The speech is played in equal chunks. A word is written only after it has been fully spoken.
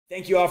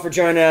Thank you all for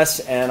joining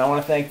us, and I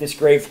want to thank this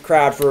great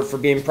crowd for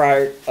being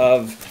part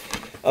of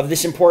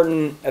this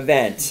important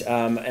event.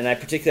 And I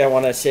particularly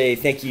want to say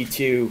thank you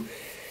to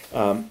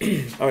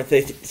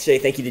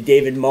thank you to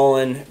David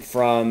Mullin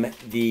from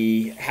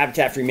the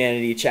Habitat for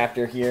Humanity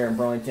chapter here in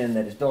Burlington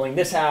that is building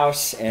this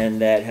house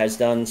and that has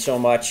done so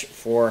much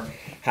for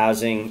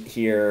housing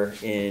here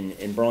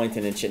in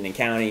Burlington and Chittenden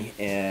County.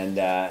 And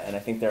I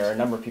think there are a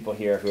number of people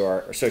here who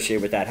are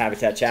associated with that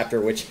Habitat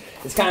chapter, which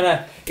is kind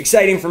of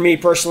exciting for me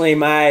personally.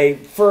 My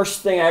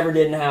first thing I ever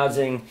did in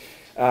housing,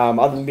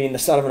 other than being the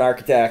son of an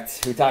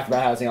architect who talked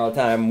about housing all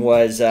the time,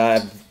 was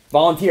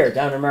volunteer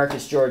down in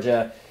Marcus,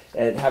 Georgia,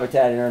 at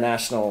Habitat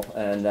International,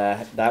 and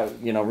that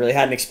really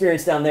had an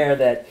experience down there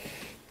that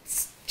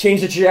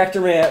changed the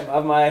trajectory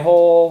of my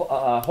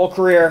whole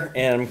career,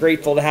 and I'm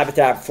grateful to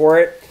Habitat for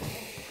it.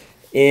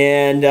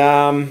 And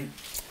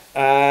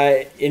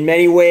in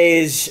many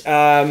ways,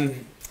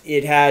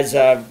 it has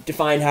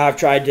defined how I've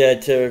tried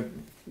to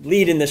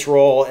lead in this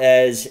role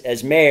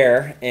as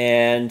mayor.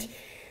 And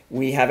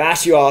we have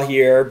asked you all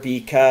here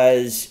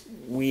because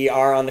we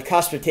are on the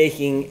cusp of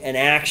taking an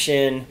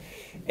action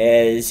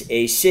as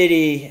a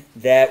city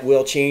that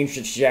will change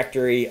the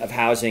trajectory of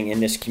housing in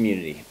this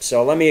community.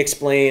 So let me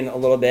explain a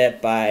little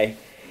bit by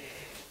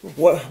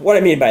what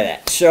I mean by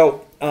that.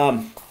 So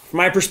from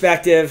my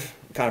perspective,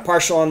 I'm kind of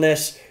partial on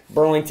this.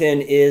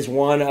 Burlington is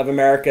one of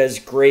America's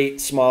great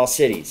small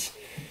cities.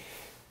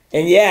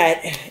 And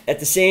yet, at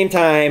the same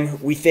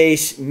time, we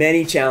face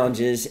many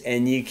challenges,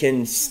 and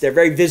they're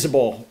very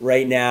visible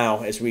right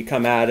now as we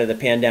come out of the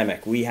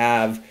pandemic. We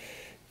have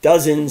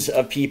dozens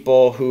of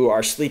people who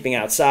are sleeping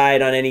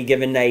outside on any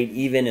given night,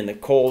 even in the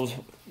cold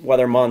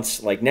weather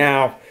months like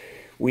now.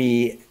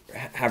 We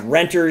have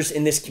renters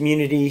in this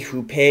community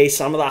who pay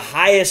some of the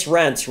highest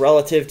rents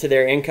relative to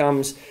their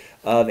incomes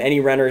of any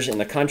renters in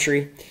the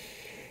country.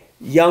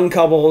 Young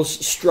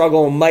couples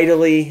struggle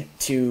mightily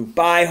to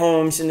buy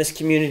homes in this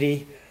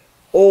community.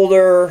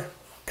 Older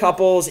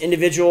couples,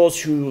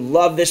 individuals who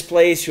love this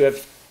place, who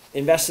have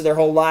invested their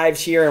whole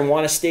lives here and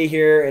want to stay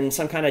here in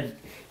some kind of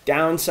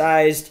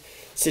downsized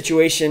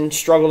situation,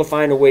 struggle to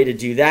find a way to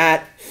do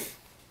that.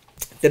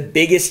 The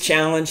biggest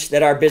challenge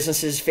that our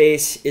businesses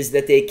face is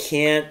that they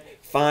can't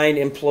find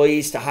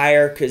employees to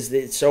hire because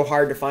it's so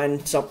hard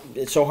to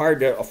it's so hard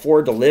to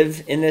afford to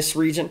live in this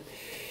region.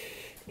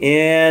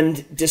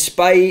 And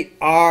despite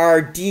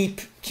our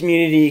deep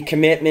community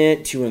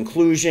commitment to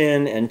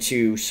inclusion and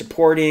to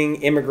supporting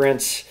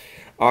immigrants,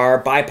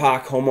 our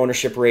BIPOC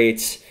homeownership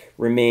rates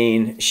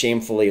remain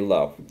shamefully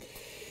low.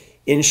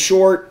 In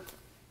short,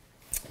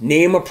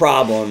 name a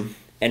problem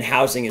and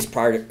housing is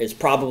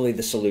probably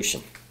the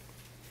solution.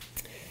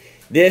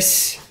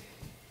 This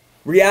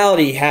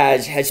reality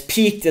has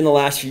peaked in the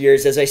last few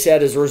years, as I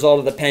said, as a result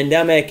of the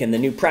pandemic and the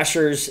new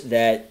pressures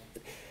that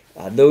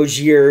those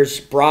years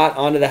brought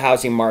onto the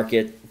housing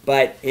market.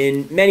 But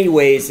in many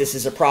ways, this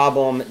is a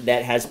problem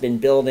that has been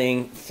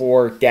building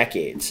for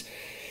decades.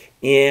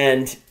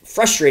 And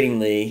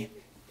frustratingly,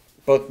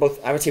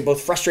 I would say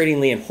both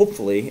frustratingly and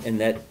hopefully, and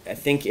that I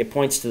think it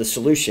points to the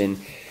solution,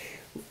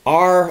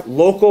 our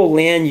local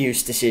land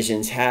use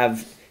decisions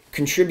have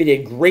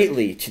contributed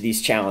greatly to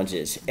these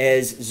challenges,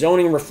 as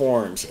zoning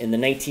reforms in the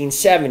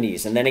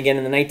 1970s and then again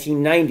in the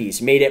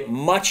 1990s made it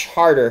much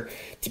harder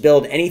to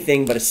build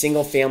anything but a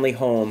single-family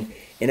home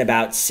in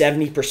about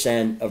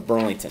 70% of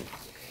Burlington.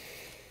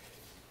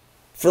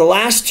 For the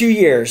last 2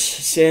 years,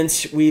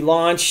 since we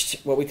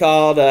launched what we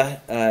called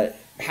a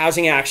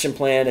housing action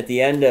plan at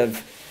the end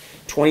of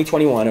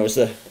 2021, I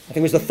think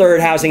it was the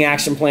third housing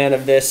action plan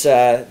of this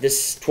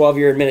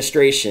 12-year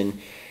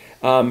administration.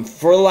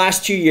 For the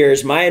last 2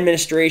 years, my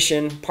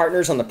administration,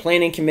 partners on the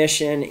Planning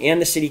Commission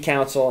and the City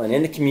Council and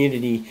in the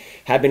community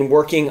have been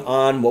working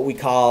on what we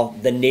call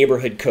the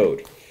Neighborhood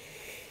Code.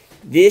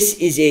 This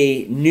is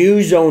a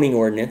new zoning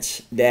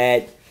ordinance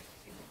that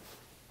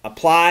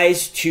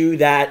applies to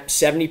that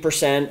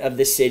 70% of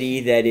the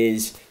city that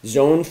is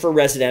zoned for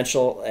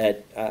residential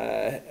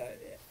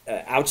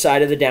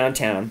outside of the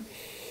downtown.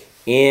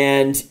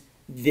 And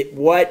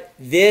what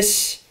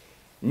this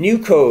new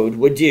code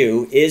would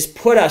do is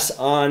put us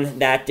on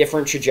that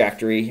different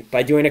trajectory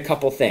by doing a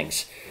couple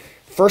things.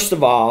 First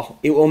of all,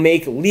 it will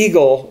make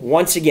legal,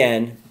 once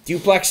again,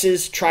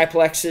 duplexes,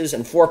 triplexes,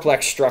 and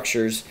fourplex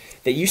structures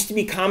that used to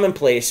be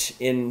commonplace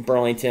in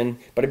Burlington,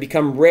 but have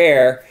become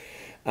rare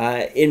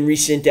in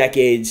recent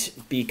decades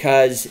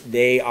because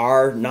they're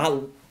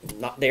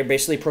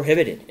basically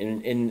prohibited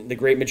in the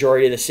great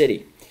majority of the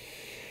city.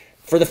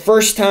 For the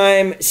first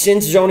time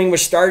since zoning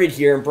was started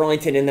here in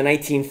Burlington in the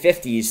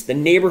 1950s, the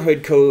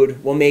neighborhood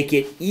code will make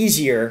it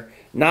easier,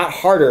 not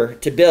harder,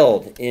 to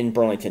build in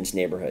Burlington's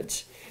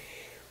neighborhoods.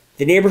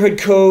 The neighborhood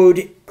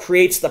code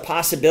creates the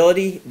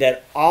possibility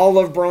that all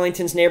of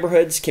Burlington's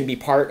neighborhoods can be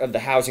part of the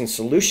housing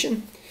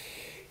solution.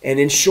 And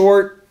in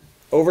short,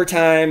 over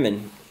time,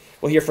 and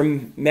we'll hear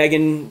from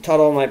Meagan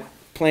Tuttle, my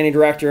planning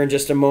director, in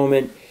just a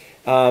moment.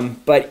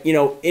 But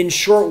in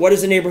short, what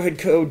does the neighborhood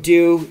code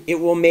do?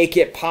 It will make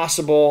it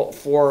possible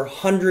for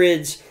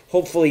hundreds,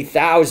 hopefully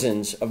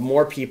thousands of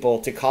more people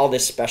to call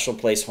this special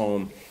place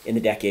home in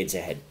the decades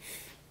ahead.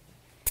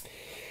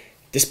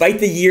 Despite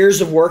the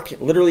years of work,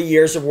 literally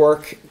years of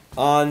work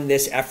on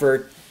this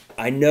effort,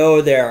 I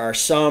know there are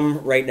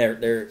some right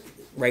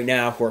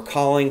now who are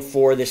calling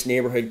for this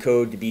neighborhood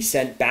code to be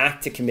sent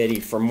back to committee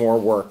for more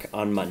work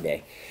on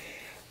Monday.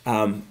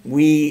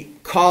 We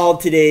called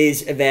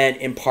today's event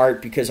in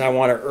part because I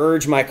want to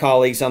urge my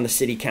colleagues on the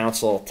City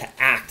Council to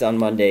act on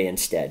Monday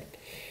instead.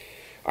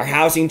 Our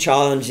housing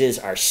challenges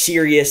are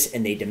serious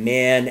and they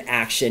demand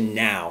action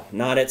now,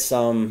 not at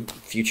some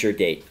future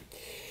date.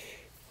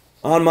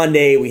 On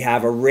Monday, we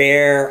have a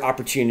rare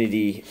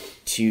opportunity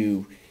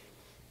to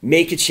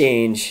make a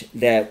change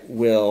that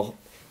will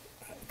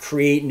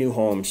create new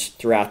homes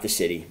throughout the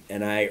city,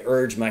 and I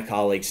urge my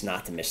colleagues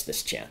not to miss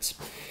this chance.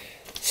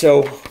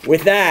 So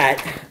with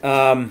that,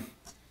 I'm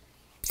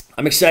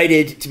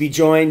excited to be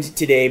joined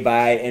today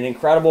by an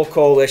incredible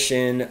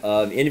coalition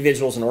of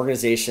individuals and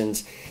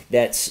organizations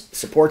that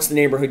supports the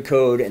neighborhood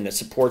code and that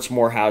supports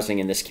more housing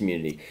in this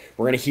community.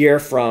 We're going to hear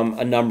from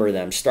a number of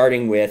them,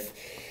 starting with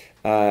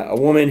a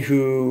woman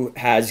who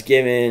has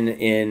given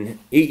in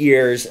 8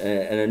 years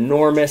an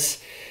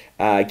enormous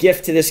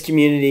gift to this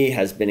community,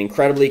 has been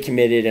incredibly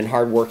committed and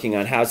hardworking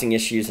on housing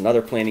issues and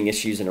other planning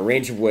issues in a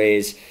range of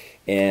ways,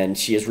 and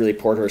she has really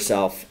poured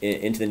herself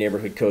into the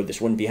neighborhood code. This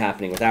wouldn't be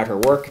happening without her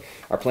work.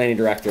 Our planning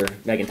director,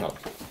 Meagan Tuttle.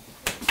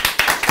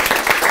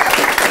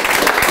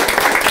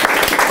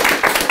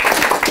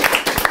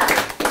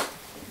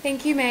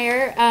 Thank you,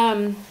 Mayor.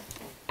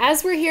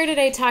 As we're here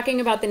today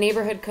talking about the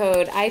neighborhood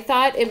code, I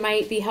thought it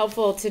might be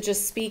helpful to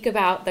just speak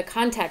about the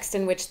context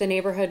in which the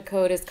neighborhood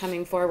code is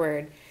coming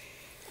forward.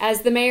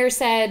 As the mayor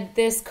said,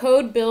 this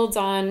code builds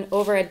on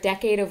over a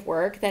decade of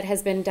work that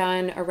has been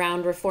done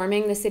around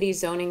reforming the city's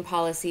zoning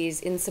policies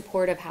in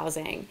support of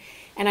housing.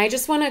 And I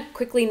just want to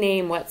quickly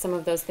name what some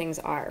of those things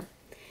are.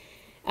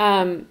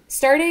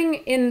 Starting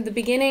in the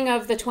beginning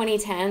of the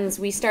 2010s,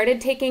 we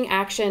started taking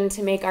action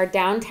to make our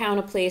downtown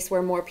a place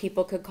where more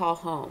people could call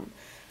home.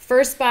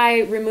 First, by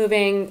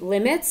removing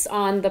limits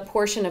on the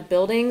portion of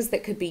buildings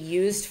that could be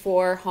used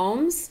for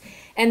homes,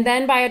 and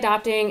then by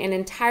adopting an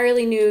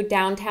entirely new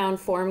downtown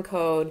form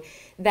code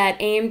that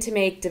aimed to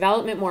make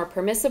development more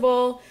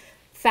permissible,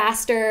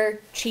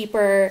 faster,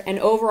 cheaper, and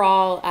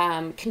overall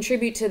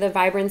contribute to the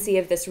vibrancy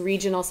of this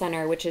regional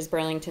center, which is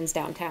Burlington's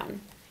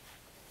downtown.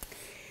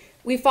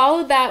 We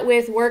followed that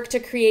with work to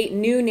create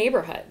new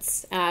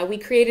neighborhoods. We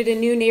created a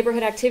new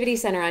neighborhood activity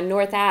center on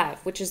North Ave,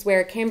 which is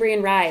where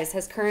Cambrian Rise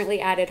has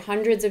currently added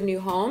hundreds of new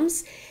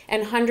homes,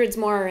 and hundreds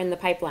more are in the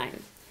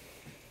pipeline.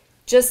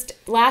 Just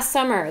last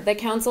summer, the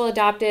council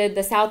adopted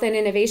the South End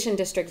Innovation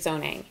District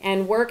zoning,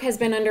 and work has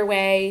been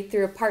underway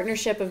through a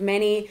partnership of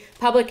many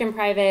public and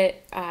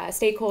private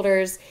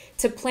stakeholders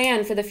to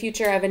plan for the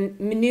future of a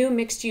new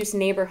mixed-use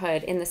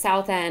neighborhood in the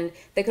South End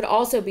that could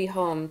also be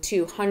home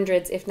to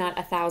hundreds, if not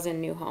 1,000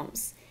 new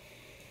homes.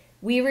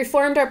 We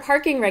reformed our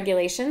parking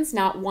regulations,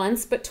 not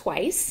once, but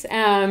twice,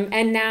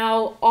 and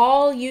now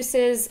all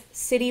uses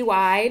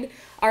citywide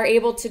are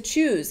able to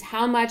choose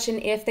how much and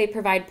if they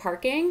provide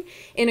parking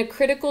in a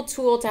critical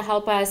tool to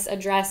help us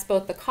address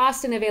both the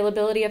cost and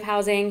availability of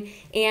housing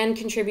and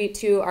contribute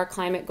to our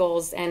climate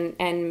goals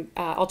and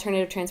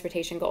alternative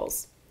transportation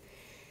goals.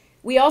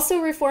 We also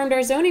reformed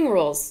our zoning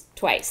rules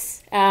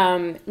twice,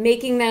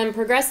 making them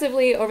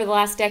progressively over the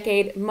last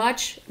decade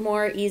much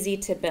more easy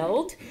to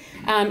build.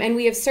 And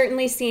we have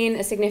certainly seen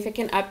a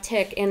significant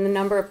uptick in the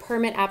number of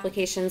permit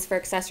applications for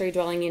accessory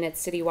dwelling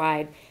units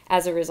citywide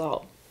as a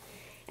result.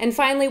 And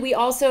finally, we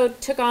also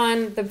took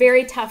on the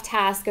very tough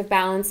task of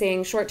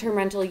balancing short-term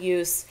rental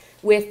use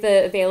with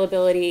the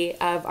availability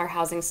of our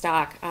housing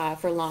stock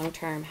for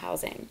long-term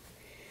housing.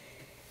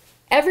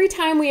 Every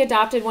time we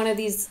adopted one of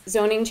these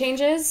zoning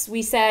changes,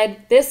 we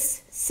said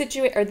this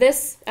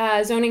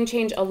zoning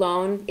change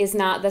alone is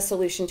not the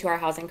solution to our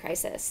housing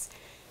crisis.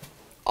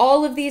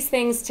 All of these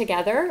things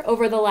together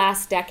over the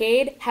last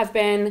decade have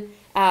been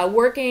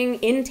working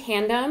in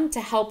tandem to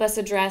help us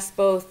address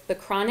both the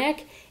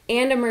chronic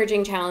and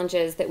emerging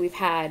challenges that we've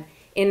had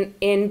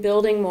in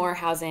building more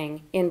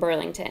housing in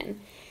Burlington.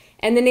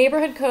 And the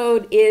neighborhood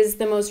code is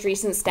the most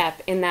recent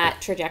step in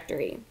that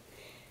trajectory.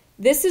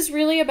 This is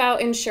really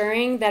about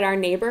ensuring that our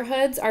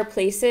neighborhoods are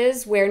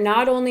places where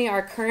not only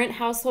our current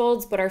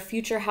households, but our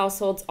future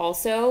households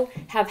also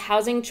have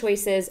housing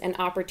choices and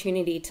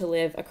opportunity to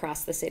live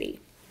across the city.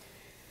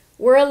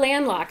 We're a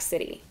landlocked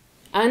city.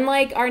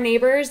 Unlike our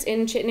neighbors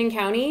in Chittenden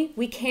County,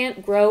 we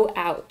can't grow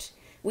out.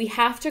 We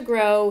have to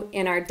grow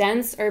in our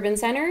dense urban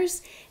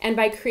centers and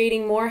by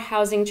creating more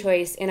housing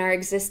choice in our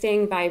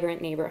existing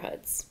vibrant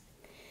neighborhoods.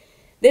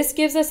 This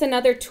gives us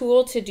another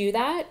tool to do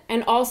that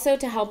and also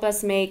to help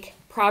us make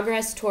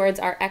progress towards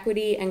our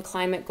equity and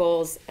climate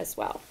goals as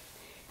well.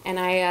 And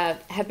I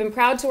have been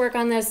proud to work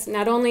on this,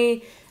 not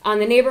only on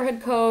the neighborhood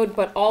code,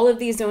 but all of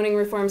these zoning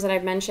reforms that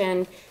I've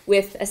mentioned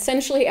with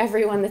essentially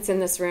everyone that's in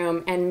this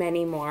room and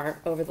many more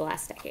over the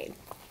last decade.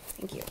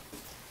 Thank you.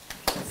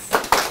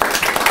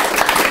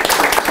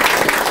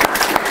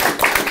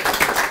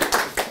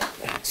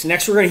 So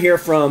next we're going to hear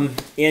from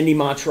Andy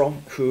Montroll,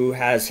 who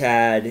has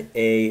had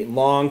a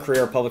long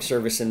career of public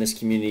service in this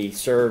community,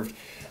 served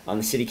on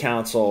the city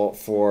council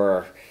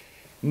for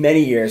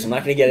many years. I'm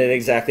not going to get it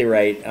exactly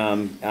right,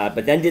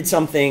 but then did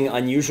something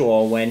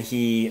unusual when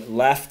he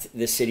left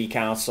the city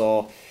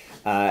council.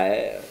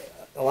 A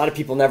lot of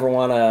people never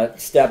want to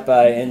step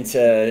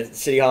into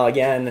City Hall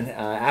again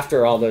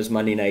after all those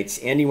Monday nights.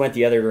 Andy went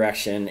the other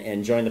direction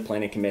and joined the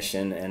Planning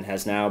Commission and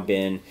has now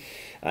been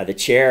the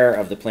chair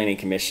of the Planning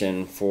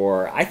Commission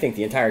for, I think,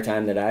 the entire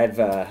time that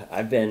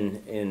I've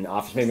been in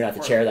office. Maybe not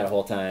the chair that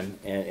whole time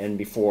and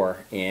before,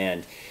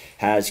 and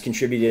has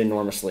contributed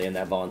enormously in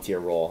that volunteer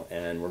role.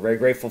 And we're very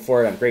grateful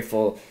for it. I'm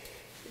grateful,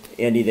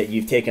 Andy, that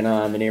you've taken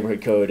on the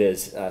neighborhood code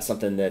as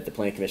something that the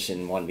Planning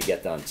Commission wanted to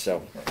get done.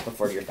 So look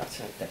forward to your thoughts.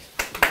 Thanks.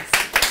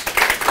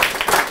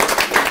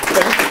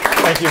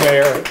 Thank you,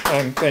 Mayor,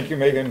 and thank you,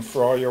 Meagan,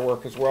 for all your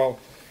work as well.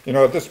 You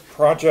know, this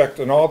project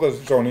and all the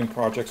zoning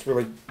projects,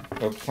 really,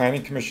 the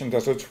Planning Commission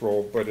does its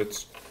role, but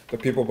it's the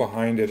people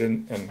behind it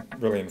and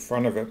really in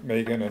front of it,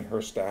 Meagan and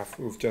her staff,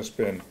 who've just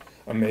been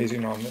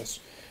amazing on this.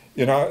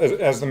 You know,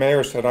 as the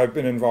mayor said, I've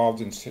been involved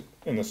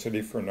in the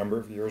city for a number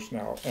of years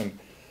now, and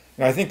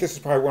I think this is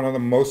probably one of the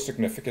most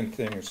significant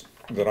things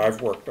that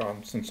I've worked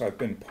on since I've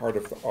been part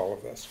of all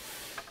of this.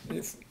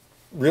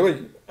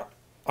 Really,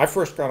 I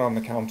first got on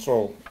the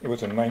council, it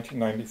was in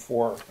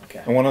 1994,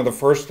 okay. And one of the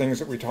first things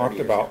that we talked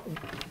about,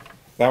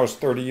 that was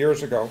 30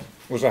 years ago,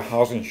 was a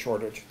housing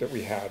shortage that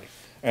we had.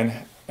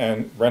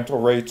 And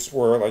rental rates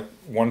were like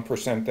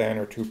 1% then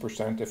or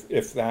 2%,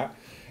 if that.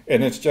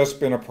 And it's just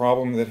been a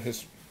problem that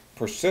has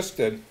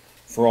persisted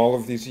for all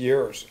of these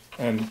years.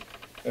 And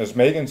as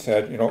Meagan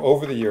said, you know,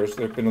 over the years,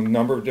 there have been a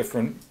number of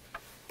different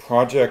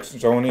projects,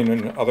 zoning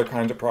and other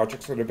kinds of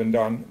projects that have been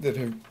done that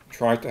have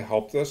tried to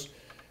help this.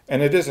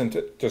 And it isn't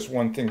just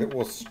one thing that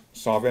will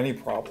solve any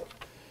problem.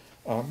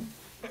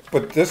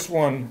 But this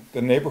one,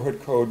 the neighborhood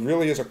code,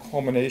 really is a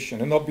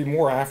culmination, and there'll be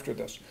more after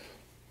this.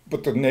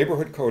 But the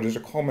neighborhood code is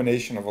a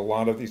culmination of a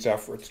lot of these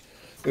efforts.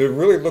 They're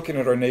really looking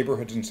at our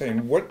neighborhoods and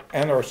saying,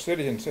 and our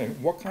city, and saying,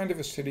 what kind of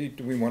a city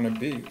do we want to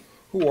be?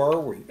 Who are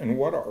we, and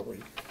what are we?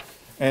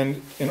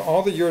 And in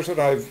all the years that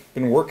I've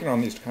been working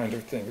on these kinds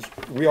of things,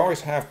 we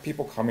always have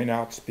people coming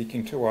out,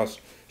 speaking to us,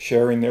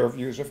 sharing their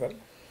views of it.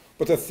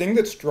 But the thing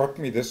that struck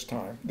me this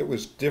time that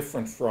was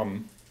different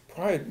from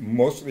probably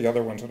most of the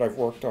other ones that I've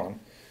worked on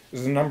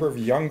is the number of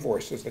young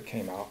voices that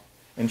came out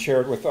and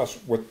shared with us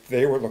what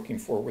they were looking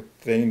for, what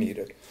they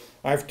needed.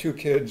 I have two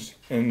kids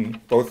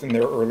both in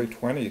their early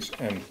 20s,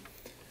 and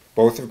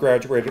both have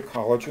graduated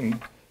college, and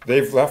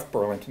they've left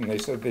Burlington. They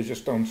said they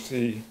just don't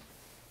see,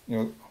 you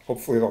know,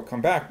 hopefully they'll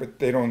come back, but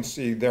they don't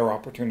see their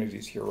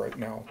opportunities here right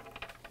now.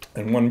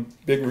 And one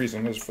big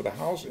reason is for the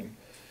housing.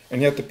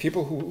 And yet the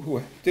people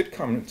who did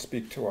come and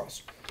speak to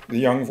us, the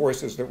young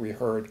voices that we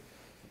heard,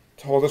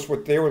 told us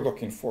what they were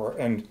looking for.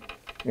 And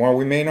while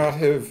we may not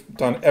have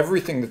done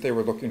everything that they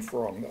were looking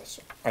for on this,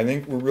 I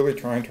think we're really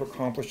trying to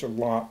accomplish a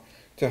lot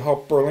to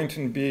help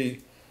Burlington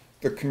be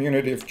the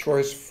community of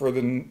choice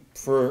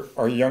for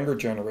our younger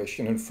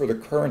generation and for the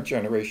current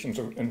generations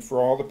and for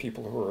all the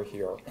people who are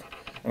here.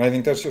 And I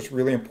think that's just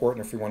really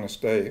important if we want to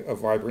stay a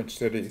vibrant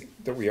city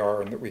that we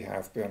are and that we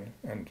have been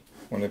and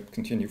want to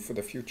continue for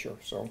the future.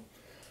 So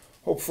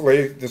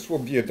hopefully this will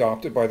be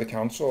adopted by the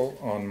council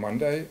on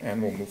Monday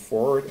and we'll move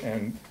forward.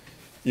 And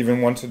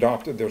even once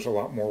adopted, there's a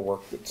lot more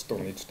work that still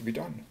needs to be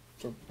done.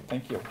 So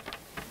thank you.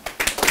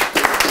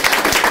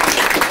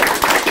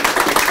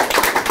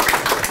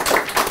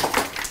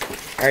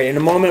 All right, in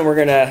a moment we're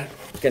gonna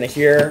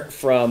hear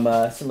from some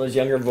of those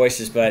younger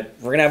voices, but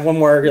we're gonna have one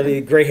more really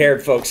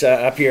gray-haired folks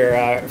up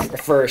here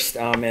first,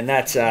 and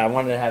that's I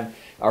wanted to have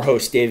our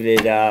host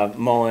David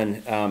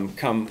Mullin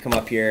come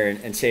up here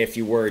and say a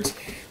few words.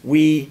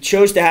 We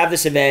chose to have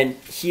this event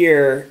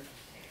here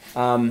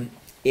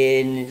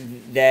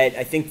in that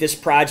I think this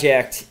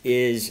project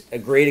is a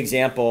great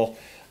example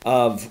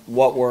of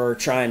what we're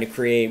trying to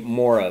create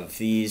more of,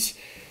 these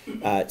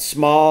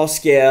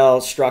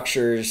small-scale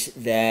structures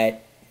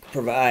that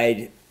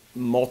provide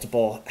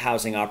multiple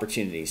housing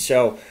opportunities.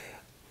 So,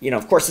 you know,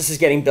 of course, this is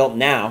getting built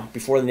now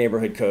before the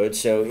neighborhood code,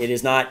 so it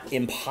is not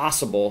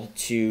impossible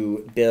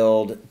to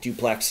build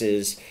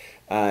duplexes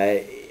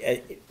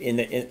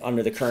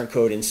under the current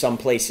code in some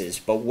places.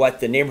 But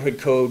what the neighborhood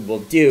code will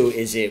do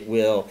is it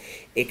will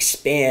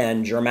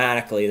expand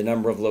dramatically the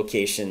number of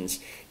locations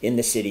in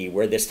the city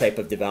where this type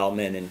of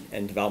development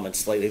and development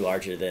slightly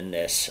larger than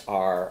this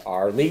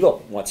are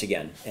legal once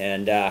again.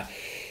 And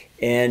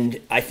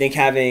I think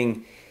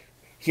having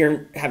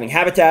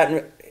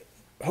Habitat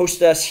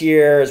host us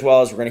here, as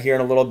well as we're going to hear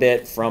in a little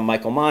bit from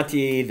Michael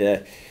Monti,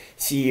 the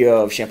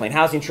CEO of Champlain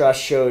Housing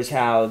Trust, shows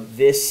how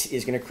this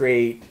is going to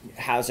create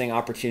housing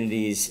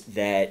opportunities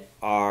that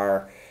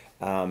are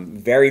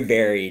very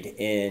varied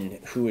in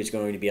who is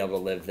going to be able to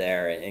live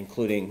there,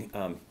 including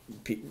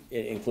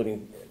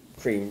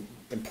creating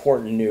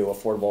important new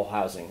affordable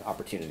housing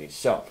opportunities.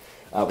 So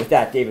with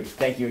that, David,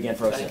 thank you again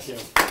for hosting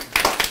us.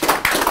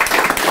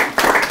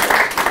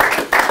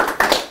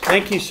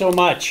 Thank you so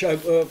much.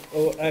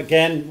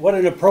 Again, what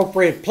an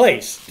appropriate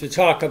place to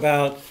talk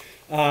about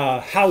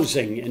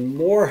housing and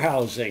more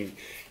housing.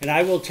 And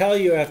I will tell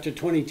you, after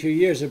 22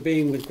 years of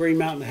being with Green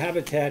Mountain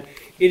Habitat,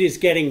 it is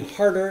getting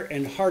harder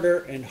and harder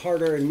and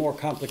harder and more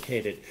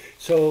complicated.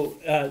 So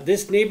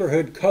this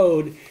neighborhood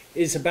code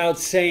is about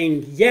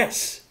saying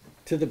yes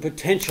to the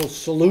potential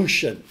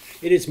solution.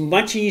 It is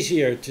much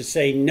easier to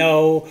say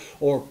no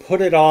or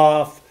put it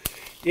off.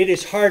 It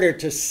is harder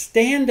to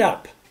stand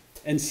up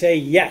and say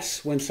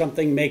yes when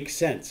something makes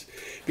sense,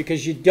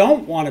 because you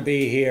don't want to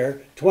be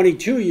here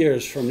 22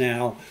 years from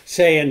now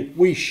saying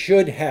we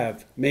should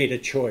have made a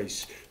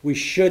choice. We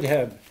should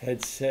have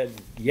had said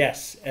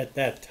yes at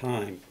that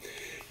time.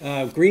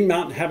 Green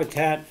Mountain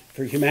Habitat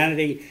for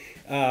Humanity,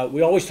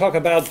 we always talk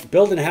about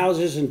building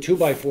houses and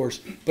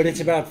 2x4s, but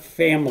it's about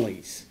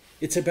families.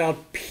 It's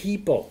about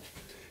people,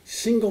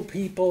 single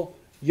people,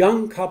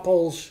 young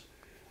couples,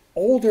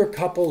 older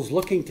couples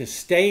looking to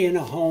stay in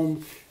a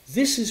home.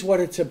 This is what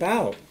it's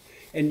about.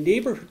 And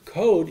neighborhood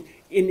code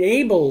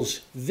enables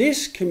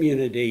this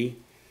community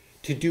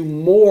to do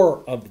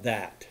more of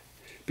that,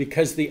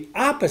 because the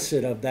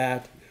opposite of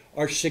that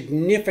are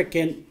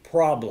significant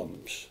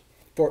problems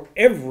for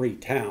every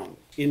town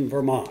in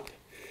Vermont.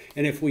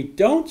 And if we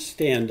don't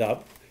stand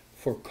up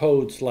for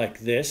codes like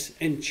this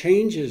and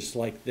changes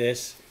like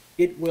this,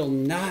 it will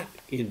not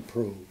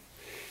improve.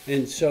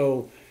 And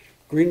so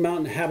Green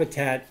Mountain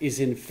Habitat is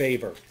in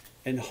favor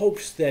and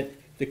hopes that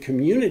the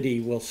community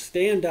will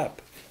stand up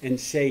and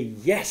say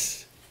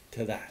yes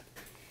to that.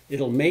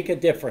 It'll make a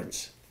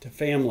difference to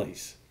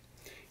families.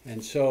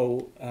 And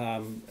so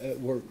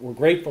we're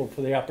grateful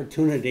for the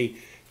opportunity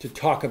to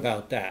talk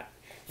about that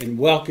and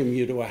welcome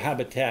you to a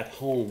Habitat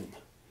home.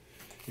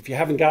 If you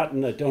haven't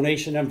gotten a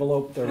donation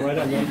envelope, they're right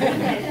on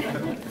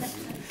the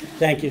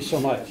Thank you so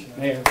much,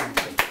 Mayor.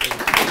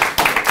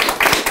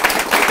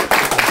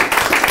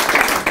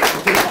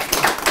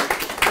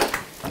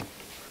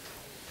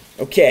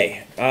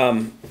 Okay,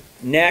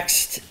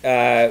 next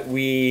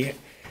we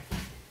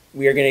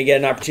are going to get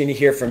an opportunity to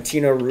hear from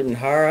Tino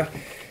Rutanhira.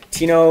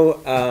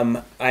 Tino,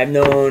 I've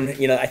known,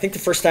 I think the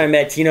first time I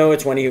met Tino,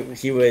 it's when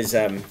he was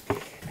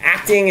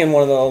acting in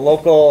one of the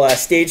local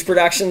stage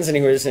productions, and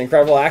he was an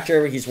incredible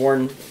actor. He's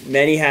worn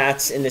many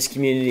hats in this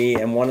community,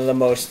 and one of the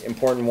most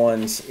important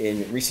ones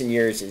in recent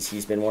years is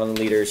he's been one of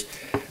the leaders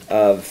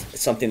of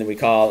something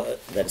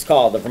that is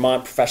called the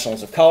Vermont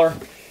Professionals of Color.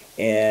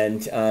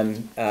 And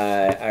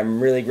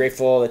I'm really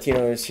grateful that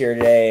Tino is here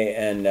today,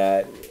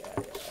 and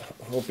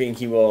hoping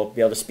he will be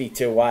able to speak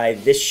to why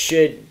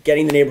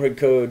getting the neighborhood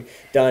code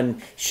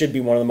done should be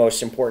one of the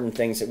most important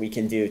things that we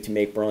can do to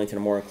make Burlington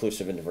a more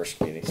inclusive and diverse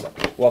community. So,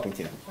 welcome,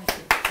 Tino.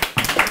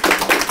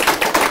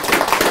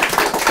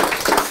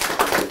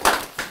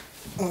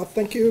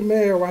 Thank you,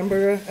 Mayor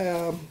Weinberger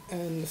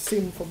and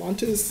esteemed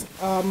Vermonters.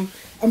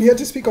 I'm here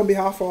to speak on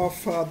behalf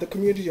of the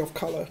community of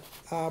color.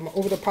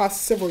 Over the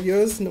past several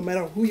years, no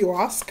matter who you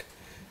ask,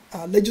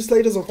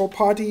 legislators of all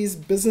parties,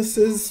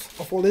 businesses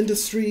of all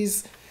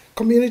industries,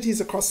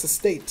 communities across the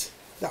state,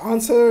 the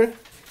answer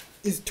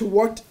is to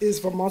what is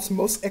Vermont's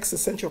most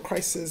existential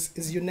crisis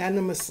is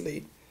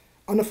unanimously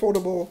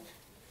unaffordable,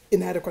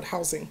 inadequate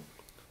housing.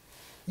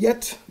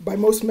 Yet, by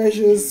most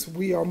measures,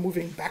 we are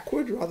moving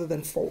backward rather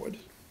than forward.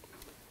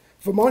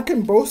 Vermont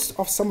can boast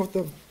of some of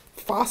the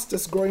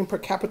fastest growing per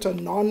capita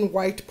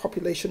non-white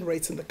population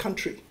rates in the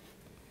country.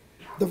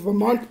 The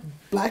Vermont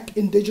Black,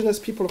 Indigenous,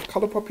 people of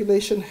color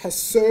population has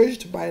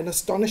surged by an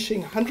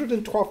astonishing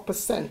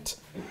 112%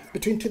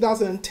 between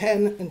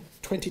 2010 and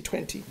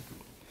 2020,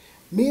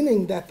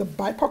 meaning that the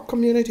BIPOC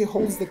community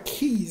holds the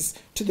keys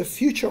to the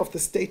future of the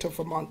state of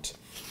Vermont.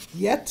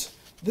 Yet,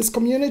 this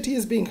community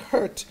is being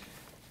hurt.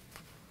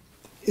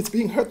 It's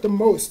being hurt the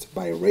most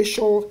by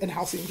racial and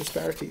housing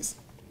disparities.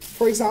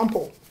 For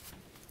example,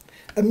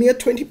 a mere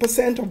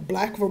 20% of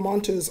Black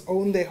Vermonters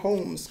own their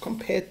homes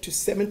compared to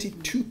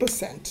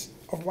 72%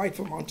 of white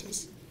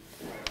Vermonters.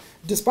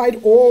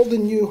 Despite all the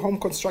new home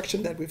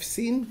construction that we've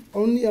seen,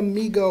 only a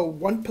meager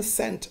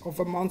 1% of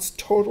Vermont's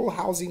total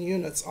housing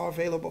units are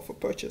available for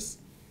purchase.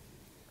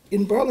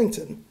 In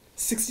Burlington,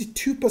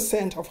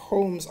 62% of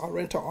homes are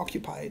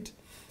renter-occupied,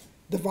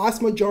 the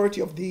vast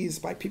majority of these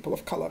by people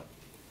of color.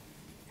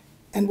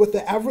 And with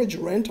the average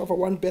rent of a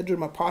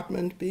one-bedroom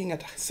apartment being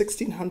at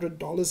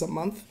 $1,600 a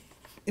month,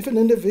 if an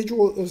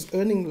individual is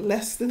earning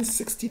less than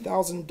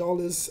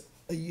 $60,000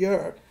 a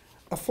year,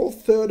 a full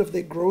third of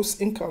their gross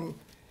income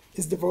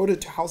is devoted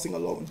to housing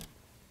alone.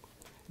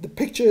 The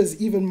picture is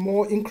even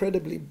more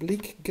incredibly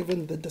bleak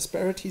given the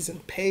disparities in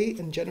pay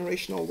and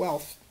generational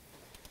wealth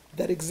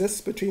that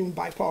exists between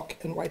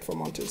BIPOC and white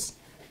Vermonters.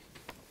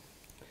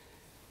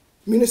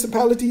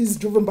 Municipalities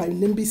driven by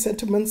NIMBY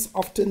sentiments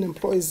often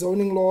employ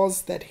zoning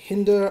laws that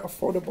hinder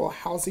affordable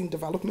housing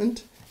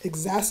development,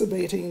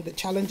 exacerbating the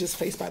challenges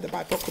faced by the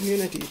BIPOC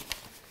community.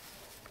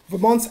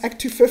 Vermont's Act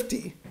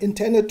 250,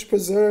 intended to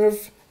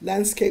preserve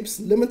landscapes,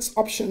 limits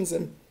options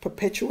and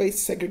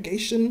perpetuates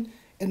segregation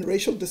and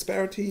racial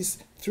disparities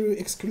through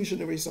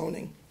exclusionary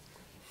zoning.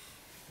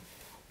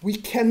 We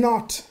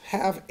cannot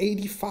have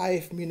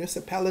 85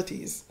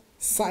 municipalities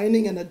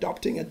signing and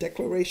adopting a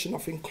declaration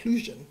of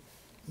inclusion.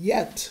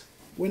 Yet,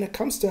 when it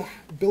comes to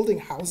building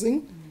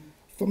housing,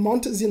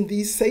 Vermonters in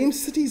these same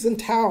cities and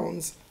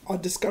towns are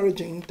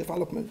discouraging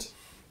development.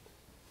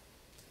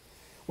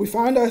 We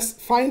find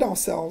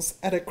ourselves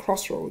at a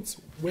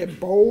crossroads where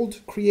bold,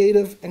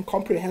 creative, and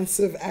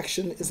comprehensive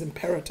action is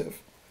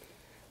imperative.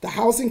 The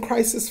housing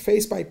crisis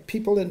faced by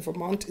people in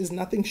Vermont is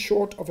nothing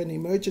short of an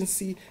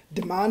emergency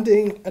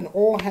demanding an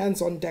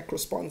all-hands-on-deck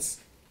response.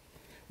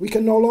 We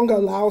can no longer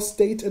allow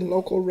state and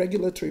local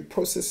regulatory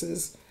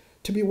processes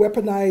to be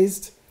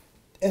weaponized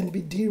and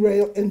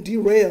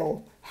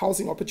derail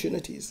housing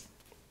opportunities.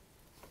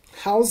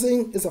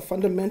 Housing is a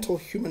fundamental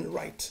human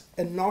right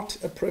and not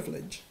a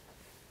privilege.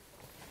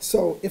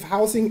 So if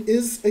housing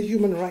is a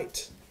human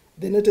right,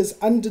 then it is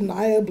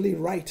undeniably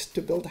right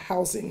to build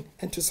housing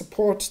and to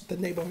support the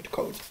neighborhood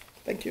code.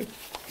 Thank you.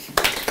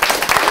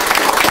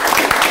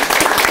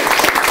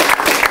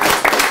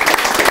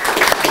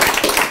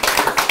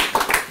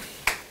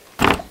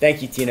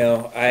 Thank you,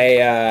 Tino.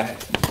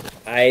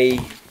 I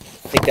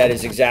think that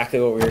is exactly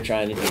what we were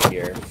trying to do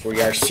here. If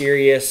we are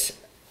serious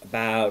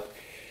about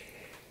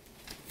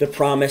the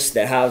promise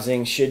that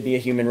housing should be a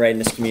human right in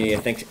this community, I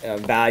think a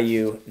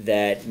value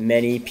that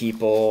many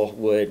people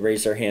would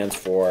raise their hands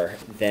for,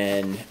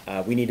 then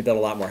we need to build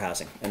a lot more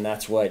housing. And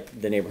that's what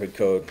the neighborhood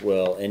code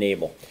will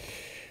enable.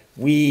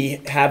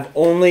 We have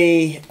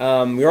only,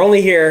 we're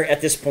only here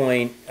at this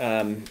point,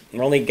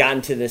 we're only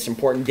gotten to this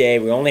important day.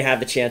 We only have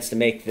the chance to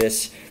make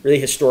this really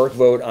historic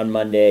vote on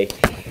Monday.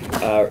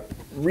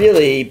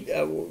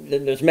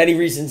 There's many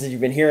reasons that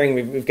you've been hearing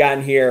we've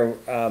gotten here,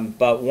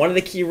 but one of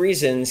the key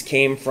reasons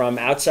came from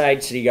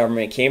outside city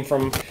government. It came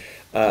from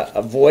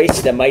a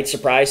voice that might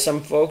surprise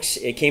some folks.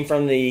 It came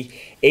from the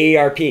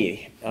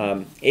AARP.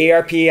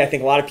 AARP, I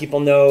think a lot of people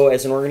know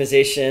as an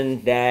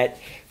organization that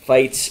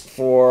fights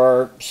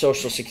for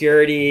Social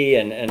Security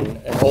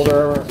and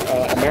older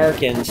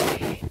Americans.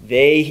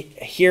 They,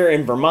 here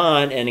in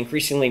Vermont and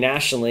increasingly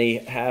nationally,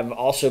 have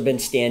also been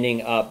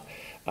standing up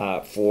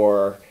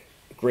for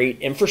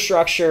great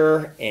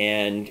infrastructure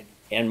and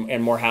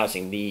more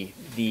housing.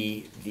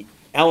 The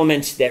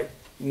elements that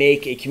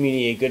make a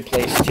community a good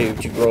place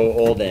to grow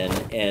old in.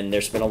 And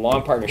there's been a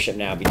long partnership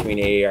now between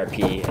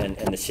AARP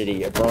and the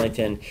city of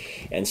Burlington,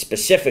 and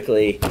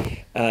specifically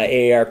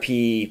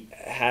AARP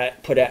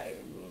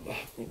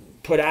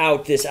put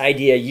out this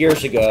idea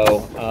years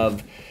ago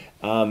of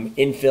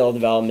infill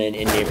development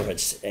in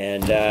neighborhoods.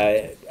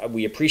 And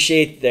we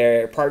appreciate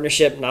their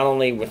partnership, not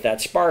only with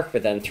that spark,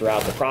 but then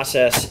throughout the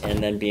process,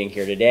 and then being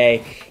here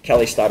today.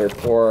 Kelly Stoddard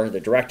Poor, the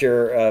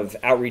Director of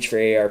Outreach for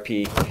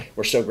AARP,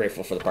 we're so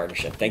grateful for the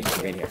partnership. Thank you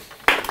for being here.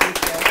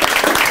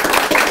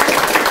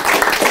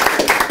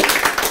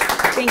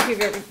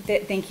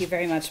 Thank you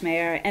very much,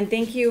 Mayor. And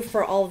thank you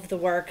for all of the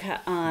work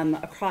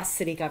across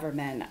city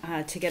government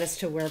to get us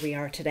to where we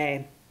are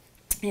today.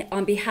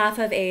 On behalf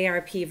of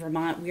AARP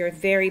Vermont, we are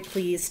very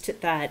pleased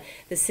that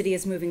the city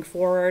is moving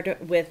forward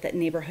with the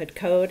neighborhood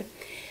code.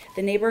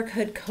 The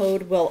neighborhood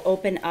code will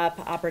open up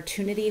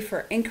opportunity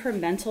for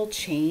incremental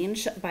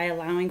change by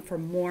allowing for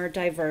more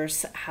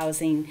diverse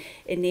housing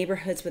in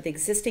neighborhoods with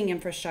existing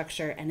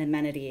infrastructure and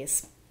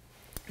amenities.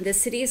 The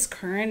city's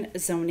current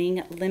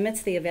zoning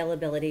limits the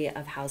availability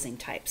of housing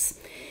types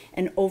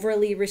and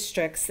overly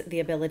restricts the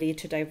ability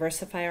to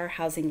diversify our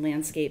housing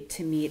landscape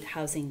to meet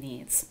housing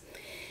needs.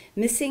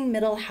 Missing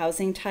middle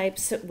housing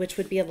types, which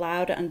would be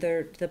allowed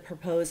under the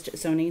proposed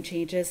zoning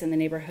changes in the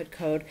neighborhood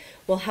code,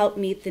 will help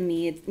meet the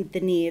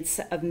needs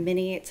of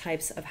many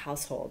types of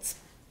households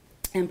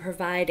and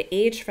provide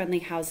age-friendly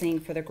housing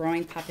for the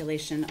growing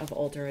population of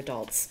older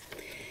adults.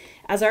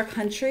 As our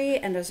country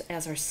and as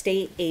our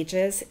state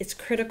ages, it's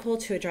critical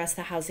to address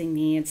the housing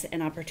needs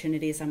and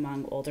opportunities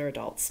among older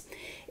adults.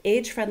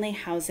 Age-friendly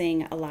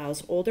housing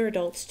allows older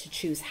adults to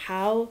choose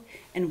how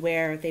and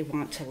where they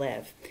want to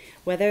live,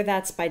 whether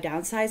that's by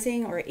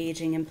downsizing or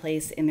aging in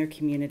place in their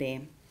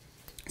community.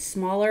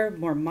 Smaller,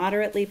 more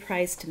moderately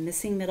priced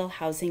missing middle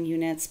housing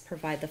units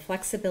provide the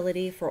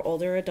flexibility for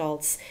older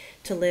adults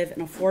to live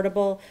in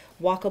affordable,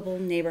 walkable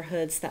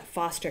neighborhoods that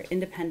foster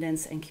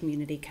independence and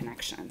community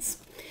connections.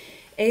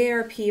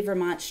 AARP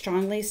Vermont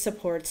strongly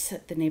supports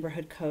the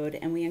neighborhood code,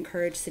 and we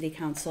encourage City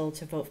Council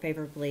to vote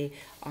favorably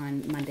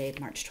on Monday,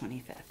 March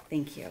 25th.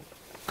 Thank you.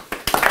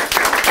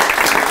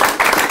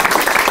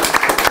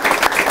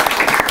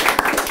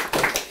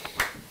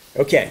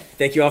 Okay,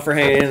 thank you all for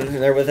hanging in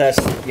there with us.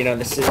 You know,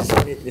 this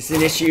is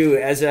an issue,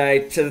 as I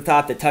to the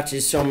top, that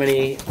touches so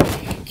many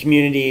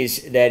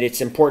communities that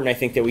it's important, I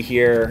think, that we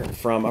hear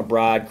from a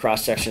broad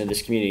cross-section of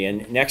this community.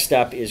 And next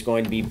up is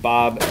going to be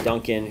Bob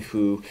Duncan,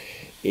 who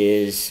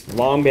is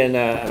long been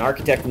an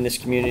architect in this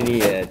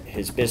community at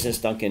his business,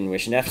 Duncan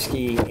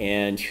Wisniewski,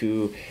 and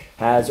who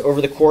has,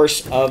 over the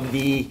course of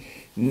the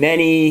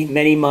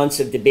many months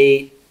of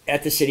debate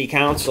at the City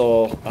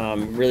Council,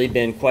 really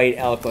been quite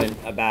eloquent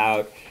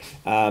about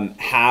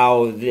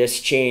how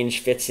this change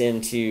fits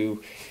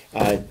into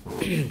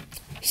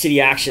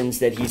city actions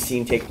that he's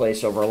seen take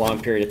place over a long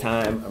period of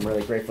time. I'm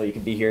really grateful you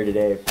could be here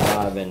today,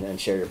 Bob,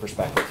 and share your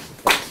perspective.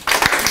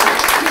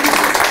 Thanks.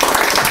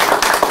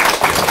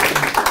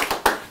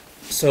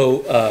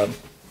 So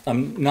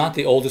I'm not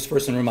the oldest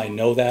person in the room, I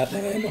know that,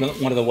 but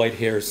I'm one of the white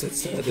hairs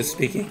that's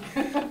speaking.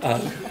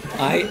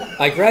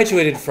 I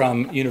graduated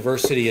from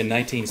university in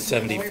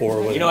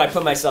 1974. You know, I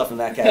put myself in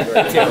that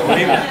category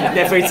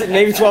too.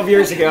 Maybe 12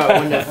 years ago I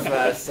wouldn't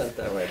have sent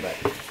that way.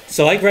 But.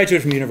 So I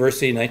graduated from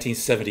university in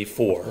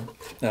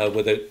 1974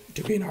 with a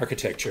degree in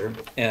architecture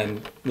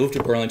and moved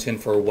to Burlington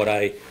for what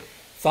I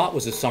thought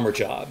was a summer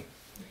job.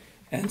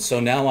 And so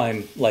now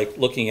I'm like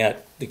looking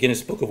at the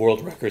Guinness Book of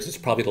World Records. It's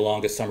probably the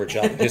longest summer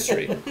job in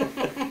history.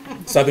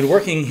 So I've been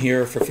working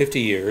here for 50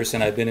 years,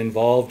 and I've been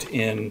involved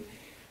in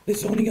the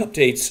zoning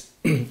updates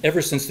ever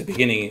since the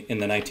beginning in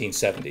the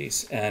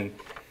 1970s. And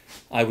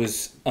I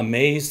was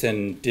amazed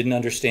and didn't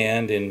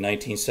understand in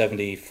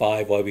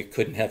 1975 why we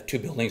couldn't have 2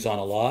 buildings on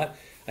a lot.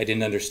 I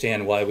didn't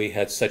understand why we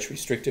had such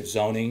restrictive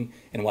zoning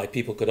and why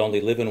people could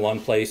only live in one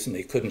place and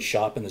they couldn't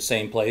shop in the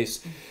same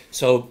place.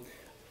 So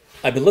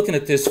I've been looking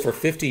at this for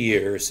 50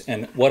 years,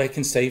 and what I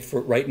can say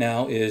for right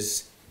now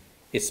is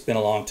it's been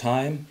a long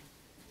time,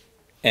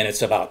 and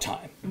it's about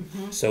time.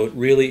 So it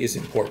really is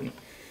important.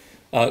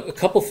 A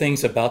couple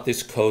things about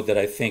this code that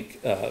I think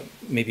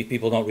maybe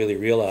people don't really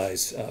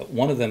realize.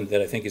 One of them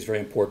that I think is very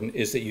important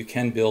is that you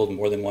can build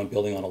more than one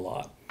building on a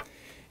lot.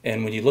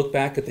 And when you look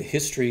back at the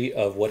history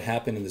of what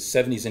happened in the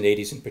 70s and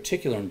 80s, in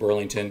particular in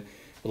Burlington,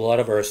 with a lot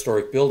of our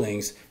historic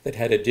buildings that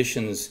had to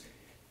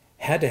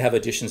have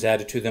additions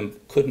added to them,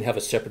 couldn't have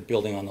a separate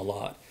building on the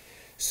lot.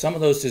 Some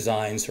of those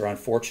designs are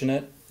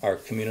unfortunate. Our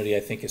community, I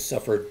think, has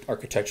suffered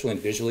architecturally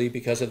and visually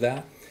because of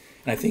that.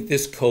 And I think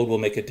this code will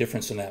make a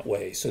difference in that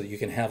way so that you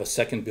can have a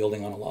second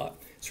building on a lot.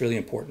 It's really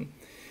important.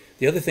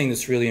 The other thing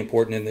that's really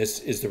important in this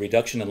is the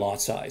reduction in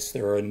lot size.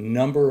 There are a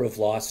number of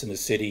lots in the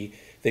city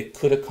that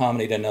could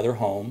accommodate another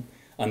home,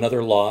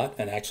 another lot,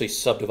 an actually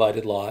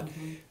subdivided lot,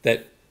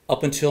 that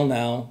up until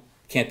now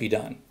can't be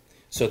done.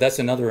 So that's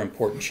another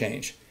important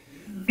change.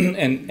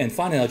 And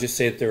finally, I'll just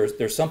say that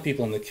there are some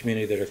people in the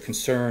community that are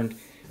concerned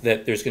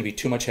that there's going to be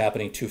too much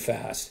happening too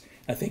fast.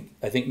 I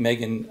think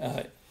Meagan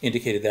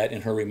indicated that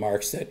in her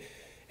remarks, that,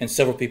 and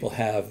several people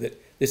have,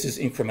 that this is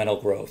incremental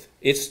growth.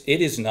 It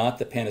is not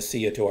the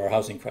panacea to our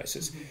housing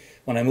crisis.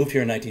 When I moved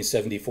here in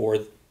 1974,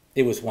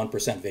 it was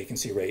 1%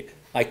 vacancy rate.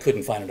 I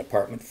couldn't find an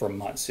apartment for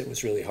months. It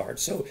was really hard.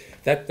 So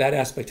that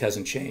aspect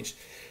hasn't changed.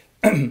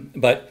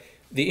 But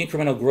the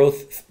incremental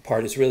growth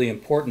part is really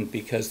important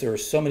because there are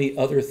so many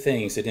other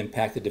things that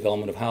impact the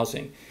development of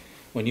housing.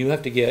 When you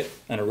have to get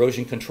an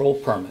erosion control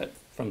permit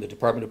from the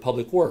Department of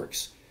Public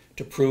Works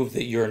to prove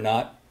that you're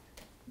not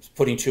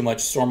putting too much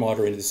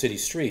stormwater into the city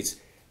streets,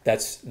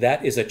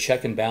 that is a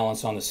check and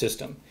balance on the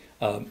system.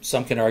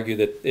 Some can argue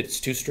that it's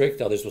too strict,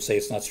 others will say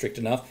it's not strict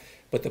enough,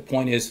 but the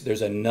point is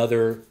there's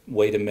another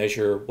way to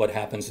measure what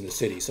happens in the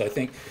city. So I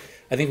think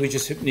we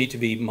just need to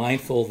be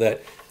mindful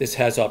that this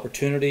has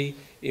opportunity.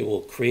 It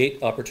will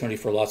create opportunity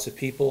for lots of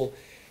people,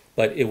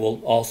 but it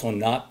will also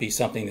not be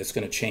something that's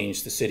going to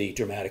change the city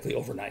dramatically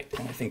overnight.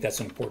 And I think that's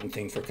an important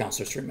thing for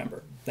councilors to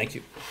remember. Thank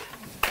you.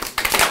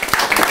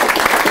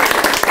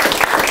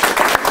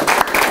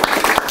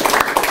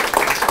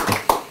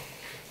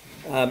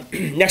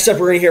 Next up,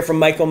 we're going to hear from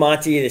Michael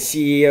Monti, the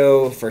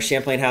CEO for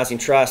Champlain Housing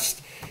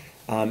Trust.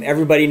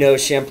 Everybody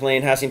knows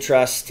Champlain Housing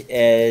Trust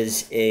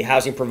as a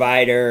housing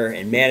provider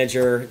and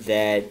manager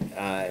that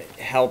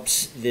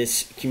helps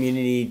this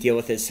community deal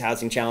with its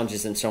housing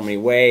challenges in so many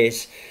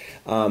ways.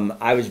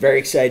 I was very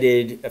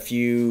excited a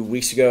few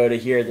weeks ago to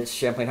hear that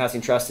Champlain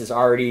Housing Trust is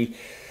already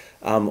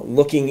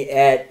looking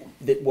at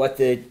what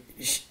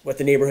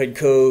the neighborhood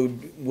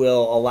code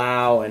will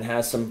allow and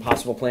has some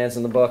possible plans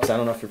in the books. I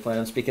don't know if you're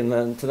planning on speaking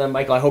to them,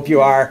 Michael. I hope you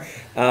are.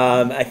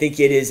 I think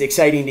it is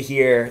exciting to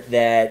hear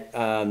that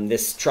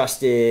this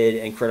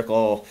trusted and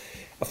critical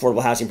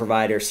affordable housing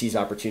provider sees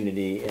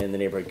opportunity in the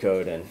neighborhood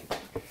code, and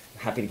I'm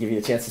happy to give you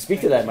a chance to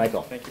speak to that,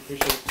 Michael. Thank you,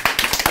 appreciate it.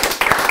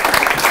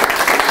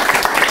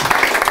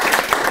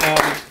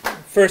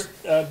 First,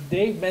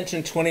 Dave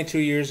mentioned 22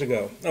 years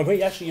ago. Oh,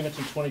 wait, actually, you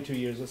mentioned 22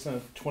 years. Let's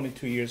not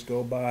 22 years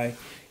go by.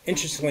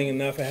 Interestingly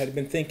enough, I had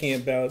been thinking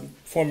about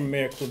former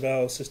Mayor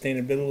Clavel's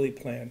sustainability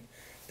plan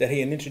that he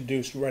had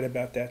introduced right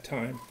about that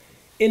time.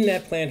 In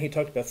that plan, he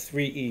talked about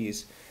 3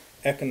 E's: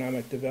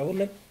 economic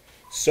development,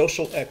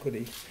 social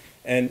equity,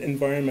 and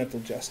environmental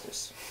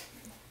justice.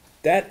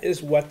 That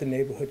is what the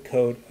neighborhood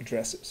code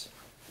addresses.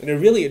 And it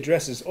really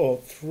addresses all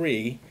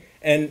 3.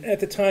 And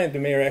at the time, the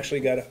mayor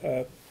actually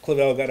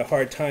Clavel got a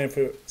hard time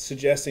for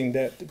suggesting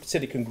that the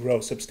city can grow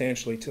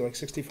substantially to like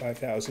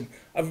 65,000,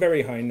 a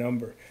very high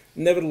number.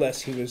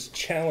 Nevertheless, he was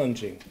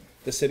challenging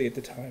the city at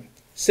the time.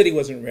 The city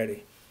wasn't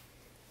ready.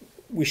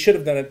 We should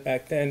have done it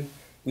back then.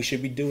 We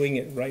should be doing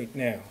it right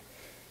now.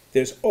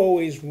 There's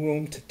always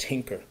room to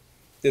tinker.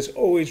 There's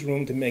always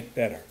room to make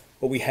better.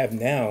 What we have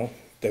now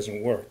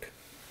doesn't work.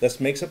 Let's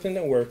make something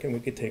that works and we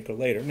can tinker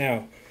later.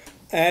 Now,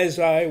 as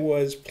I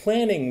was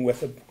planning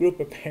with a group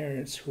of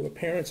parents who are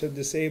parents of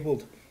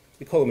disabled,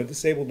 we call them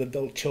disabled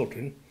adult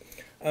children,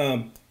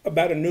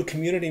 about a new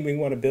community we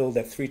want to build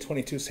at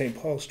 322 St.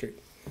 Paul Street.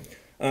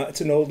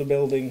 It's an older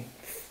building,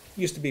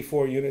 used to be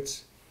 4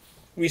 units,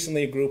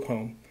 recently a group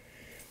home.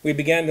 We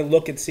began to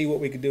look and see what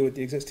we could do with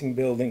the existing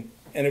building,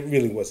 and it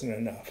really wasn't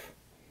enough.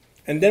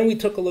 And then we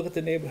took a look at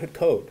the neighborhood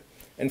code.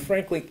 And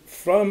frankly,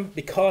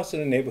 because of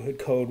the neighborhood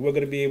code, we're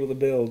going to be able to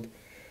build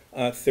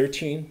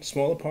 13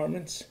 small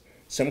apartments,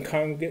 some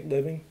congregate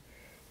living,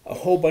 a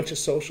whole bunch of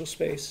social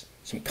space,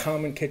 some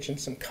common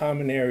kitchens, some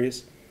common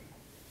areas,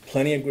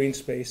 plenty of green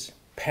space,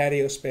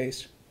 patio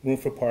space, room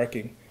for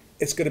parking.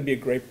 It's going to be a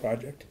great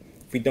project.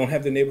 If we don't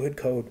have the neighborhood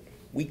code,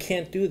 we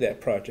can't do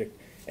that project.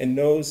 And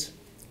those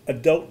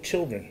adult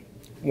children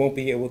won't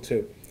be able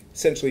to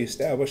essentially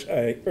establish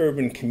an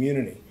urban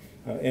community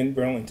in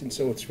Burlington.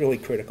 So it's really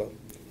critical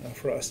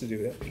for us to do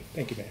that.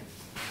 Thank you, Mayor.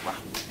 Wow.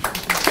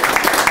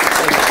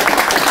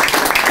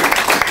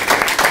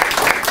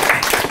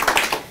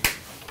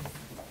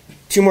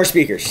 Two more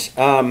speakers.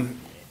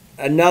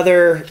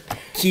 Another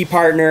key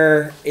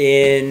partner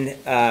in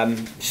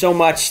so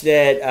much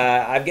that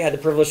I've had the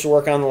privilege to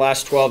work on the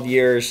last 12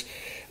 years,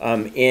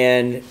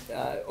 and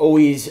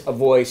always a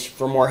voice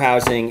for more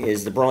housing,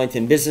 is the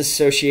Burlington Business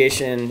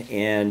Association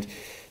and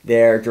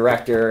their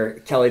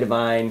director, Kelly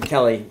Devine.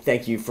 Kelly,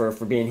 thank you for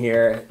being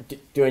here,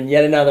 doing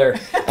yet another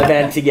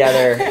event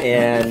together,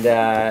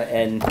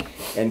 and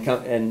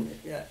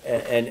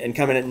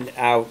coming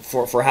out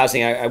for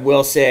housing. I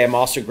will say I'm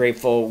also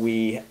grateful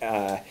we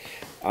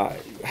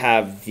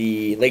have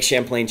the Lake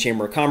Champlain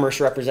Chamber of Commerce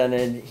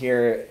represented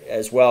here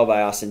as well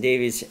by Austin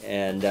Davies,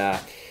 and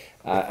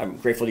I'm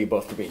grateful to you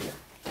both for being here.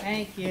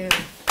 Thank you.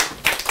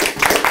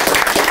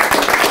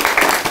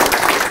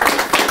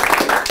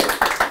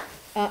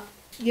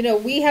 You know,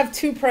 we have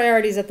two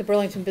priorities at the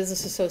Burlington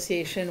Business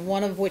Association,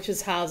 one of which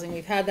is housing.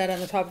 We've had that on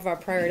the top of our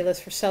priority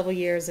list for several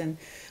years, and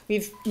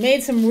we've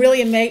made some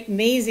really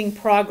amazing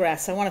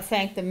progress. I want to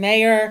thank the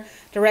mayor,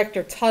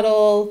 Director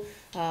Tuttle,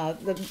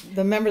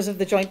 the members of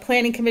the Joint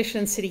Planning Commission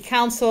and City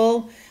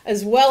Council,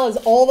 as well as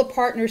all the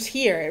partners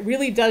here. It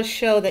really does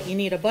show that you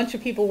need a bunch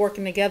of people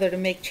working together to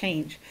make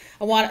change.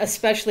 I want to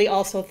especially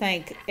also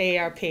thank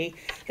AARP.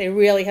 They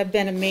really have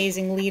been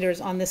amazing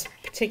leaders on this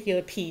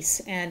particular piece,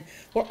 and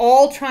we're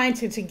all trying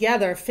to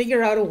together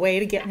figure out a way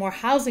to get more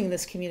housing in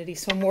this community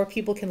so more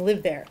people can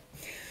live there.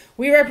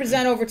 We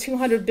represent over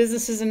 200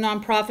 businesses and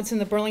nonprofits in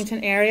the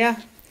Burlington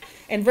area,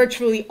 and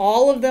virtually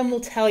all of them will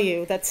tell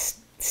you that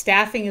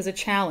staffing is a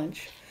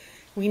challenge.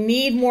 We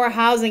need more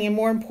housing, and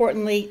more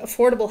importantly,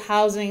 affordable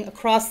housing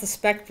across the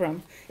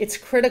spectrum. It's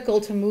critical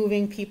to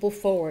moving people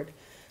forward,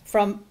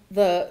 from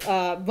the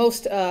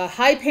most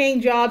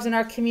high-paying jobs in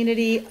our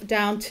community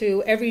down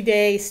to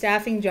everyday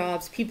staffing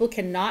jobs. People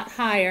cannot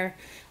hire,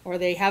 or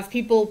they have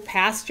people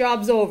pass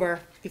jobs over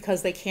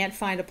because they can't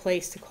find a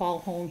place to call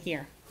home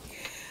here.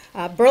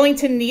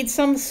 Burlington needs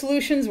some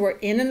solutions. We're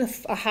in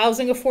a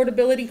housing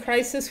affordability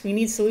crisis. We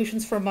need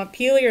solutions for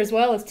Montpelier as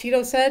well, as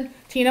Tino said,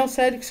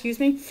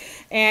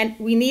 and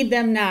we need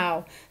them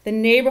now. The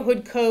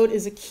neighborhood code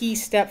is a key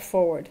step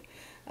forward.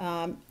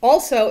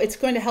 Also, it's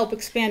going to help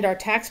expand our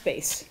tax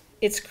base.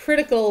 It's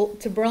critical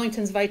to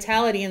Burlington's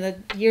vitality in the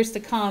years to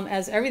come.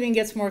 As everything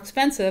gets more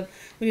expensive,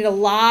 we need a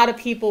lot of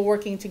people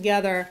working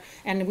together,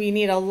 and we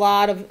need a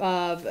lot of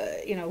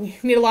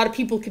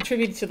people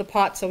contributing to the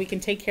pot so we can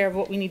take care of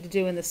what we need to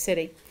do in the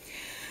city.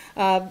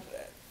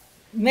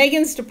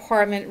 Meagan's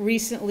department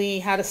recently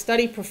had a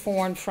study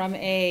performed from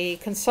a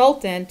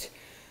consultant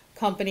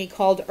company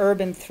called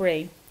Urban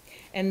 3,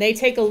 and they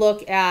take a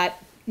look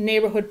at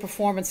neighborhood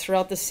performance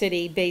throughout the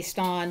city based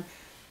on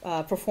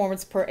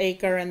performance per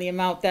acre and the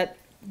amount that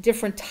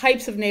different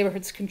types of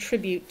neighborhoods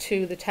contribute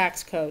to the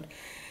tax code.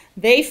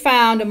 They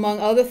found, among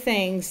other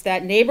things,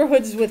 that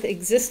neighborhoods with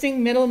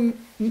existing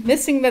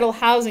missing middle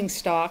housing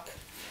stock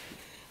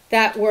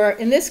that were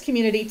in this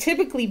community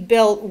typically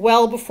built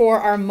well before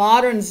our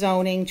modern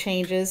zoning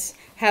changes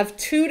have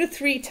 2 to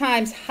 3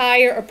 times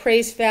higher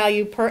appraised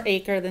value per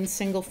acre than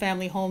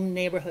single-family home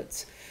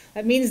neighborhoods.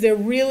 That means they're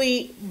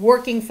really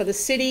working for the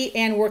city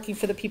and working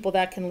for the people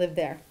that can live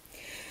there.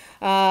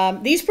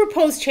 These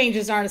proposed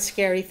changes aren't a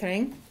scary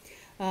thing.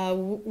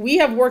 We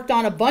have worked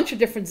on a bunch of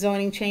different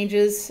zoning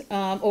changes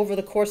over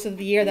the course of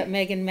the year that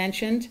Meagan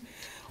mentioned.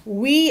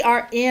 We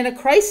are in a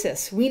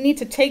crisis. We need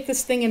to take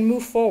this thing and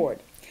move forward.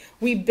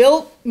 We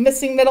built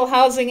missing middle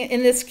housing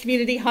in this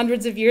community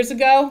hundreds of years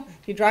ago.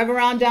 If you drive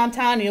around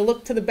downtown and you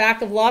look to the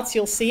back of lots,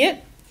 you'll see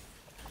it.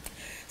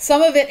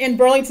 Some of it in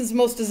Burlington's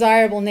most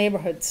desirable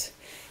neighborhoods.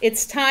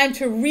 It's time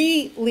to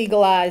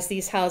re-legalize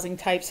these housing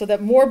types so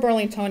that more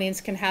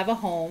Burlingtonians can have a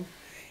home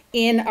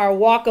in our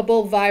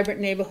walkable, vibrant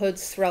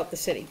neighborhoods throughout the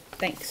city.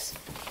 Thanks.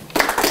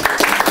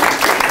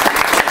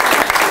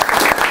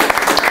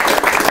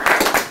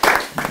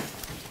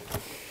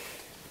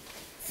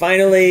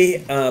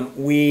 Finally,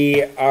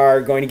 we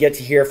are going to get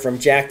to hear from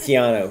Jack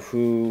Tiano,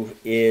 who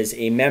is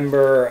a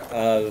member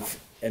of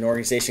an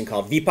organization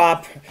called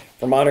VPOP,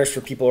 Vermonters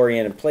for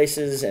People-Oriented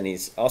Places, and he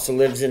also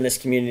lives in this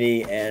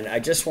community. And I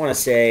just want to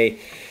say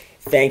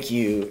thank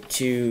you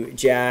to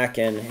Jack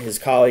and his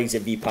colleagues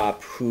at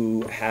VPOP,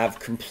 who have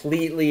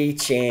completely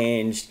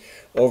changed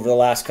over the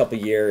last couple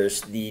of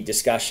years the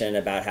discussion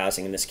about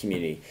housing in this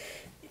community.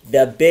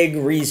 the big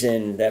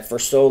reason that for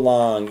so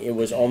long it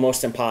was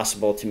almost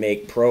impossible to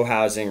make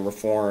pro-housing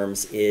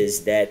reforms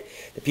is that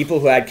the people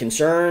who had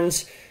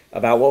concerns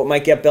about what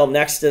might get built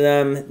next to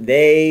them,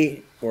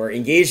 they were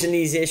engaged in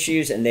these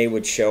issues and they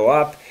would show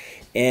up,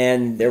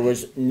 and there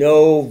was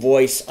no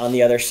voice on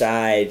the other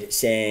side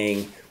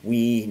saying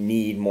we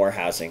need more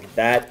housing.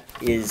 That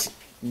is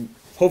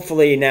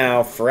hopefully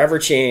now forever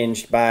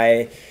changed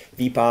by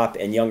VPOP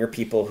and younger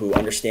people who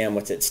understand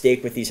what's at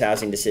stake with these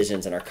housing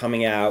decisions and are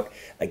coming out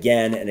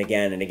again and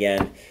again and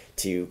again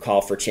to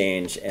call for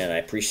change. And I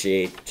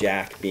appreciate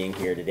Jack being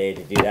here today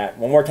to do that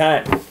one more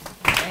time.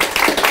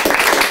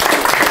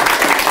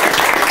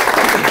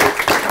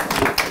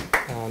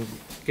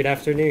 Good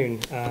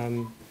afternoon.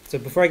 So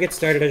before I get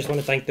started, I just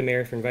want to thank the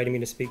mayor for inviting me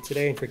to speak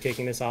today and for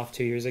kicking this off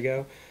 2 years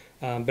ago.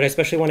 But I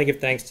especially want to give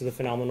thanks to the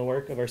phenomenal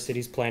work of our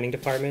city's planning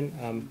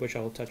department, which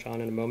I will touch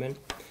on in a moment.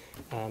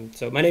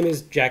 So my name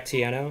is Jack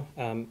Tiano,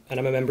 and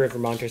I'm a member of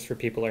Vermonters for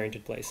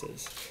People-Oriented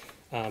Places.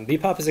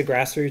 VPOP is a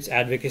grassroots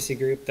advocacy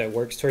group that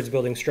works towards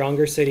building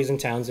stronger cities and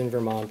towns in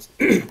Vermont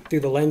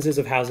through the lenses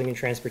of housing and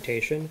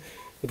transportation,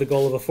 with the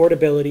goal of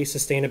affordability,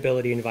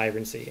 sustainability, and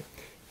vibrancy.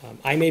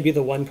 I may be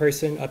the one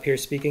person up here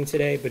speaking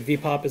today, but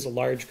VPOP is a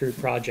large group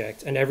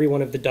project, and every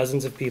one of the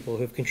dozens of people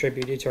who have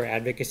contributed to our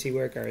advocacy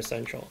work are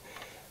essential.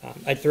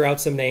 I'd throw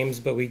out some names,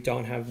 but we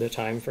don't have the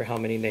time for how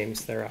many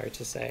names there are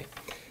to say.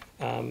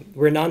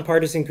 We're a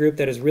nonpartisan group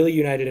that is really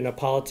united in a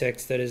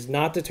politics that is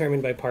not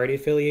determined by party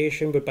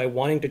affiliation, but by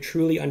wanting to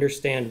truly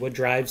understand what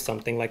drives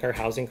something like our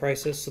housing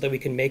crisis so that we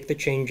can make the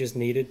changes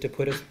needed to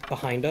put us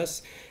behind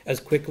us as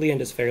quickly and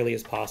as fairly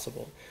as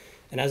possible.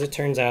 And as it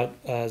turns out,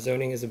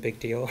 zoning is a big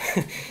deal.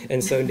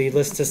 And so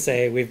needless to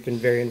say, we've been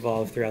very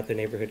involved throughout the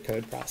neighborhood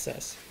code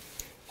process.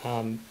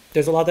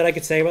 There's a lot that I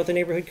could say about the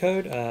neighborhood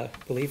code,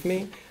 believe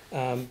me.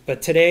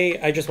 But today,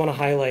 I just want to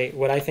highlight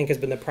what I think has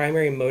been the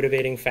primary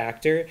motivating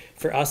factor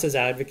for us as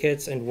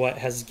advocates and what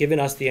has given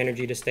us the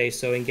energy to stay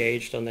so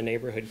engaged on the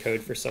neighborhood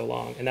code for so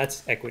long, and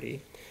that's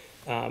equity.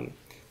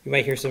 You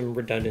might hear some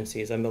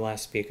redundancies. I'm the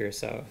last speaker,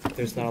 so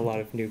there's not a lot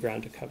of new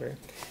ground to cover.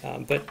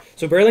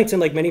 So Burlington,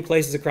 like many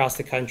places across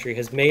the country,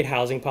 has made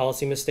housing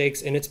policy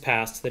mistakes in its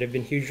past that have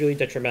been hugely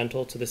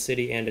detrimental to the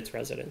city and its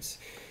residents.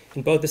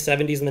 In both the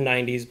 70s and the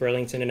 90s,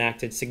 Burlington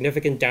enacted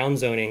significant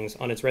downzonings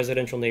on its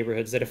residential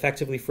neighborhoods that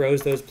effectively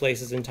froze those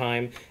places in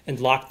time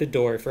and locked the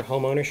door for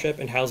home ownership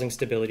and housing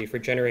stability for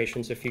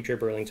generations of future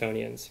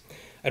Burlingtonians.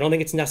 I don't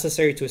think it's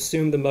necessary to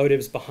assume the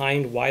motives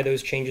behind why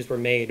those changes were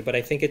made, but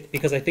I think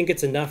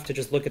it's enough to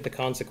just look at the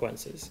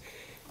consequences.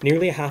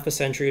 Nearly a half a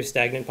century of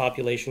stagnant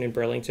population in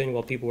Burlington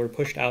while people were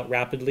pushed out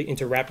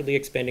into rapidly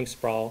expanding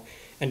sprawl,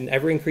 and an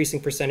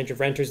ever-increasing percentage of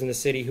renters in the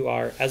city who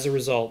are, as a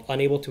result,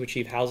 unable to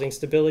achieve housing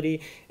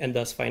stability and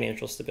thus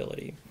financial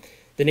stability.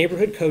 The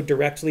neighborhood code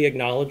directly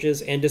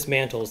acknowledges and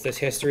dismantles this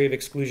history of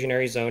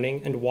exclusionary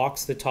zoning and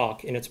walks the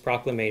talk in its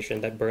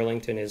proclamation that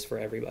Burlington is for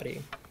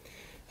everybody.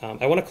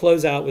 I want to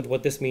close out with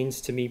what this means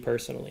to me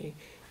personally.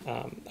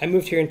 I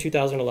moved here in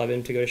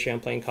 2011 to go to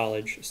Champlain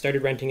College,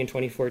 started renting in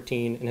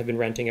 2014, and have been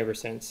renting ever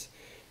since.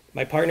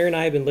 My partner and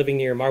I have been living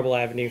near Marble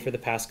Avenue for the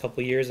past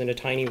couple of years in a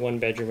tiny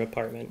one-bedroom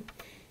apartment.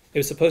 It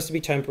was supposed to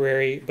be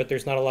temporary, but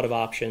there's not a lot of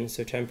options,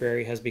 so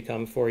temporary has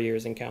become 4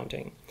 years and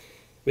counting.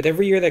 With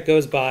every year that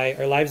goes by,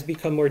 our lives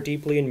become more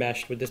deeply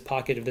enmeshed with this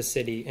pocket of the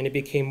city, and it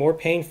became more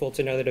painful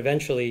to know that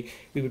eventually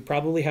we would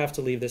probably have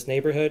to leave this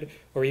neighborhood,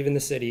 or even the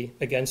city,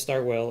 against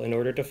our will in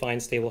order to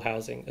find stable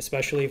housing,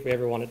 especially if we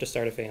ever wanted to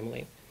start a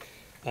family.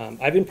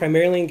 I've been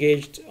primarily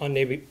engaged on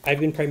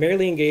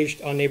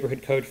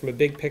neighborhood code from a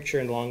big picture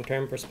and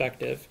long-term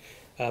perspective.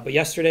 But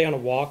yesterday on a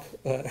walk,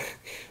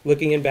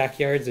 looking in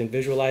backyards and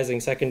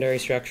visualizing secondary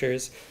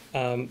structures,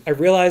 I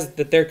realized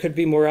that there could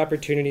be more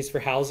opportunities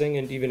for housing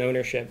and even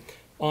ownership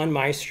on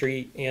my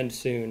street and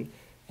soon.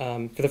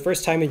 For the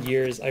first time in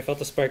years, I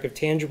felt a spark of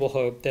tangible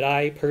hope that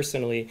I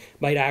personally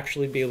might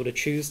actually be able to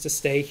choose to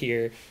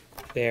stay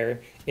there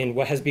in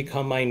what has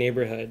become my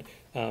neighborhood,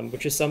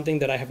 which is something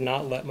that I have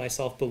not let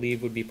myself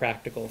believe would be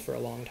practical for a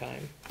long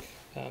time.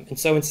 And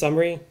so in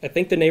summary, I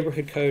think the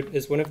neighborhood code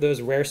is one of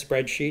those rare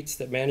spreadsheets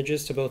that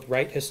manages to both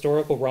right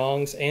historical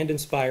wrongs and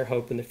inspire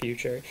hope in the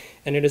future.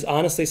 And it is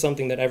honestly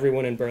something that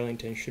everyone in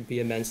Burlington should be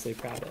immensely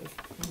proud of.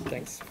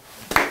 Thanks.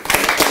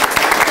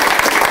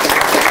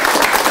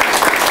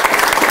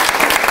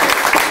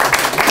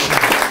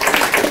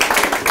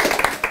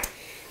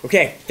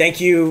 Okay, thank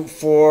you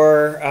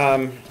for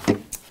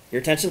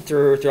your attention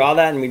through all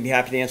that, and we'd be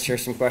happy to answer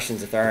some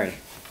questions if there are any.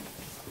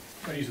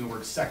 I'm using the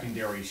word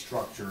secondary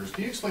structures.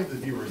 Can you explain to the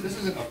viewers, this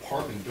isn't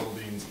apartment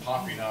buildings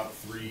popping up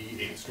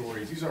 3-8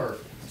 stories. These are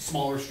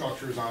smaller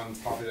structures on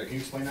property. Can you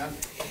explain that?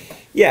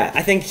 Yeah,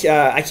 I think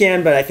I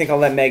can, but I think I'll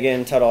let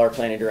Meagan Tuttle, our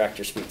planning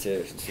director, speak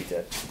to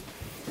it.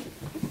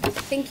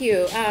 Thank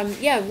you.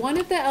 One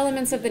of the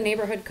elements of the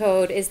neighborhood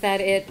code is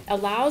that it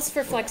allows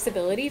for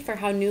flexibility for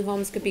how new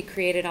homes could be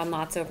created on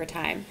lots over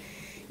time.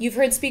 You've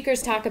heard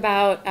speakers talk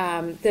about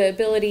the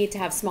ability to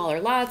have smaller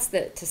lots,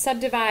 to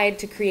subdivide,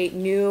 to create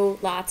new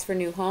lots for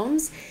new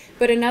homes.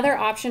 But another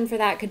option for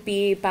that could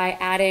be by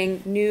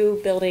adding new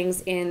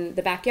buildings in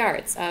the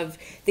backyards of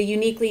the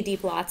uniquely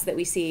deep lots that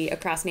we see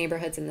across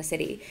neighborhoods in the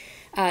city.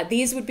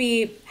 These would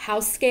be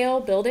house scale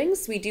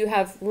buildings. We do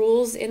have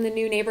rules in the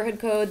new neighborhood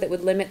code that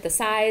would limit the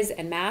size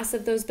and mass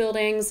of those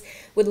buildings,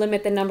 would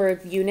limit the number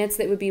of units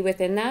that would be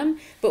within them,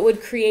 but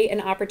would create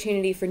an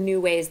opportunity for new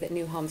ways that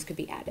new homes could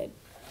be added.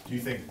 Do you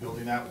think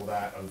building that, will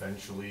that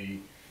eventually,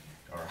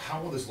 or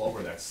how will this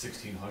lower that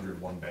 1,600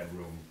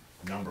 one-bedroom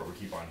number we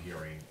keep on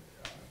hearing?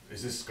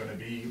 Is this going to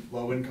be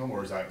low income,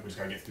 or is that we just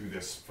got to get through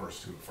this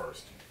first?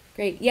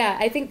 Great. Yeah,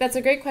 I think that's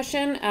a great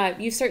question.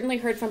 You've certainly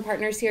heard from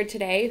partners here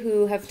today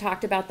who have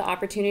talked about the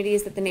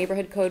opportunities that the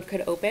neighborhood code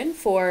could open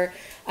for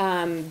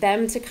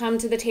them to come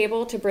to the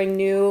table to bring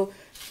new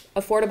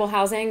affordable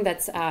housing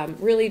that's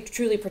really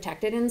truly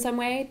protected in some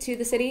way to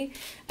the city.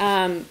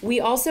 We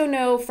also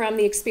know from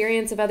the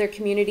experience of other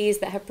communities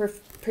that have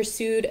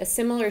pursued a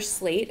similar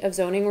slate of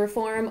zoning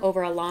reform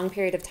over a long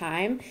period of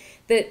time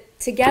that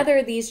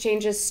together these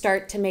changes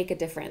start to make a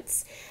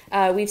difference.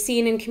 We've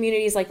seen in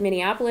communities like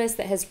Minneapolis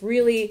that has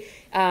really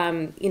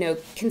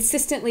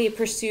consistently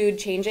pursued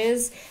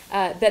changes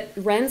that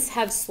rents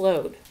have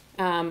slowed.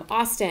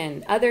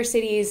 Austin, other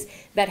cities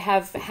that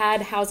have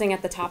had housing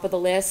at the top of the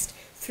list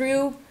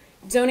through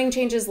zoning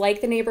changes like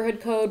the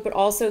neighborhood code, but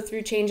also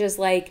through changes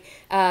like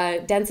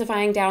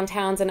densifying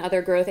downtowns and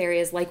other growth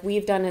areas like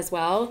we've done as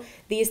well.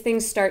 These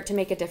things start to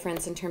make a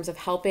difference in terms of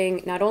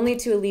helping not only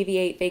to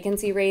alleviate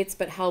vacancy rates,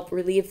 but help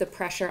relieve the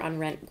pressure on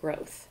rent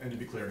growth. And to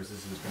be clear, this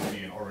is going to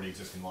be in already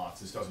existing lots.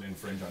 This doesn't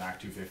infringe on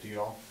Act 250 at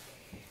all?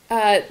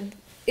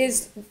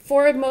 Is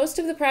for most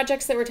of the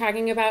projects that we're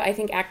talking about, I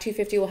think Act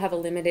 250 will have a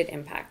limited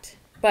impact.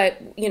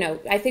 But,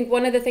 I think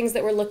one of the things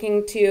that we're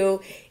looking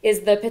to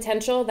is the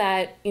potential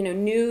that,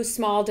 new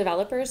small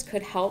developers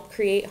could help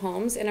create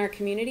homes in our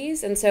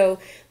communities. And so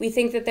we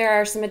think that there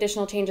are some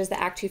additional changes that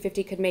Act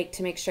 250 could make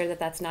to make sure that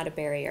that's not a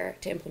barrier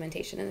to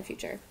implementation in the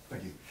future.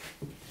 Thank you.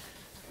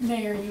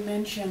 Mayor, you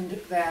mentioned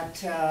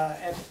that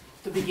at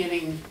the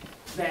beginning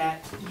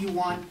that you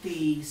want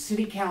the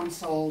city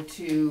council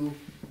to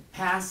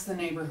pass the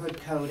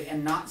neighborhood code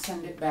and not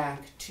send it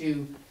back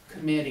to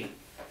committee.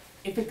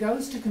 If it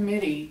goes to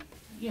committee,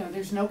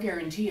 there's no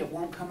guarantee it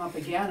won't come up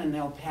again and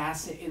they'll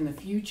pass it in the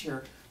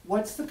future.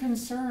 What's the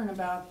concern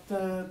about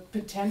the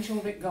potential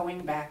of it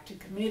going back to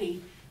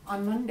committee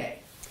on Monday?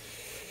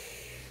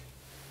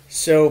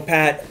 So,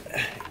 Pat,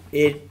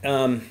 it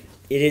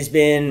has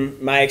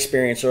been my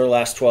experience over the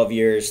last 12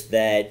 years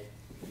that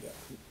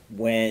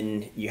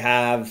when you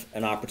have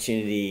an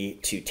opportunity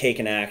to take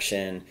an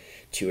action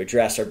to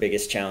address our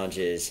biggest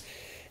challenges,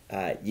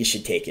 you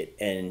should take it,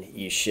 and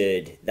you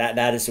should.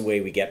 That is the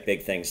way we get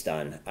big things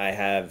done.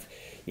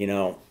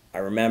 I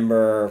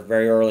remember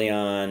very early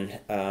on,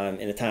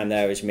 in the time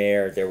that I was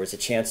mayor, there was a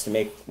chance to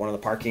make one of the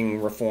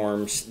parking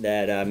reforms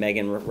that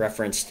Meagan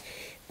referenced,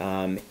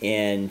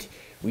 and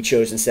we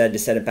chose instead to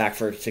send it back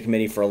to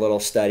committee for a little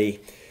study.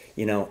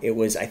 It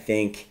was, I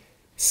think,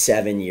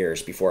 7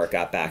 years before it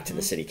got back to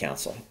the city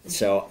council.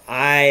 So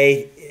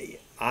I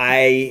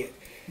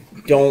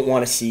don't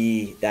want to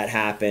see that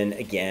happen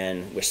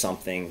again with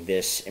something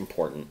this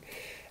important.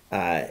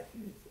 As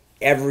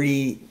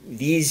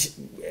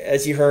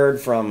you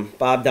heard from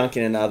Bob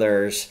Duncan and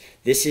others,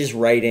 this is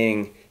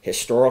righting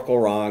historical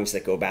wrongs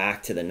that go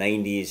back to the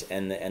 90s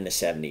and the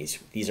 70s.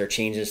 These are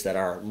changes that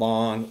are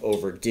long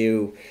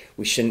overdue.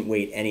 We shouldn't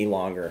wait any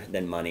longer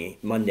than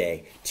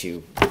Monday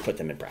to put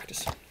them in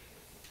practice.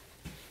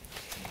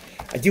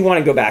 I do want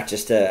to go back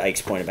just to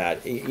Ike's point about,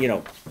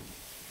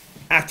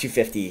 Act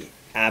 250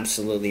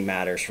 absolutely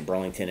matters for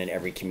Burlington and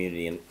every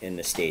community in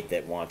the state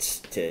that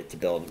wants to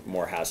build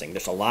more housing.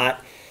 There's a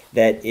lot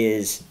that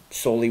is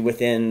solely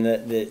within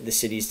the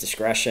city's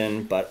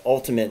discretion, but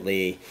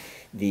ultimately,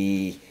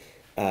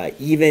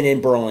 even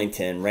in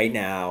Burlington right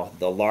now,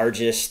 the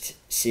largest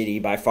city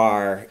by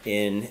far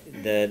in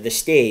the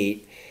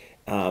state,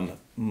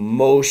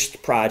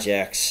 most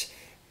projects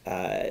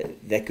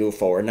that go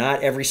forward,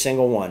 not every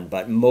single one,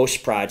 but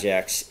most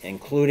projects,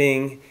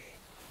 including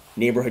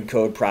neighborhood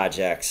code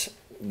projects,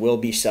 will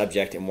be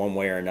subject in one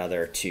way or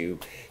another to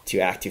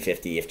Act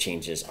 250 if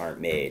changes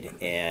aren't made.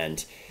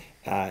 And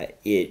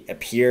it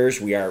appears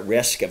we are at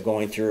risk of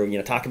going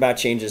through, talk about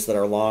changes that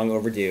are long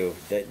overdue.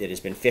 That it has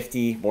been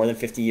more than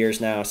 50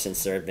 years now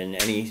since there have been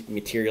any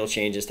material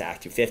changes to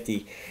Act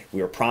 250.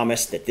 We were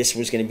promised that this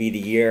was going to be the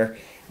year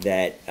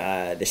that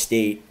the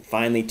state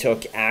finally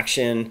took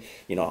action.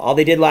 All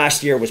they did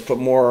last year was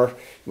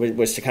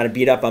was to kind of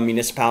beat up on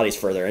municipalities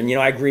further. And,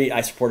 I agree,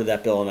 I supported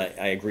that bill and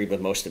I agreed with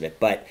most of it.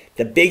 But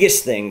the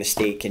biggest thing the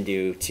state can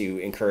do to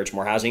encourage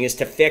more housing is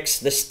to fix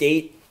the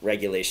state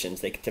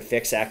regulations, to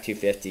fix Act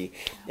 250,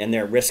 and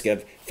they're at risk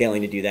of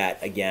failing to do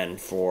that again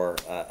for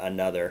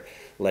another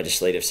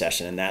legislative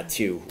session, and that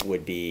too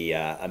would be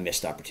a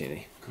missed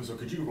opportunity. So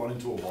could you run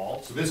into a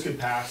wall? So this could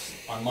pass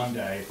on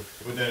Monday,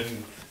 but then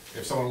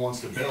if someone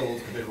wants to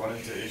build, could they run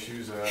into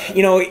issues?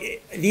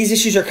 These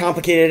issues are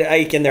complicated,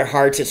 Ike, and they're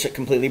hard to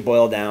completely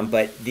boil down,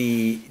 but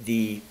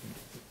the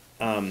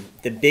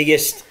the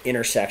biggest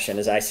intersection,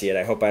 as I see it,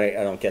 I hope I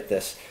don't get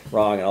this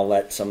wrong, and I'll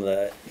let some of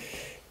the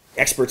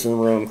experts in the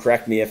room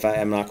correct me if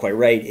I'm not quite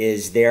right,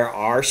 is there's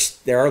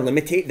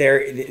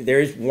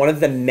one of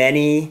the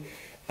many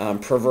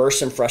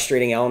perverse and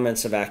frustrating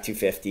elements of Act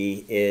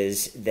 250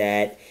 is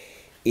that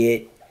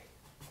it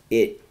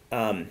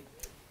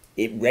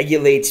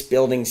regulates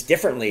buildings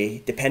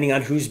differently depending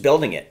on who's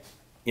building it.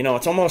 You know,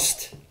 it's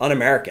almost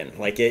un-American.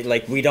 Like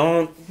we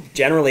don't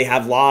generally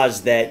have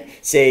laws that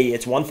say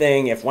it's one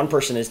thing if one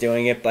person is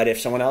doing it, but if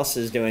someone else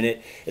is doing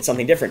it, it's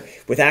something different.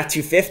 With Act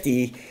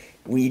 250,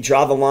 we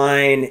draw the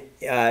line.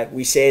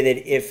 We say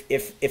that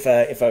if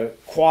a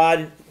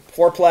quad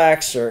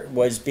fourplex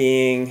was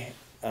being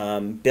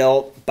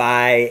built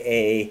by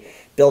a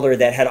builder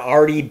that had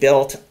already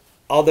built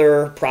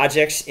other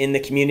projects in the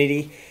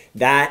community,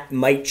 that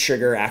might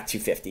trigger Act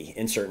 250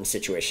 in certain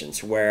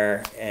situations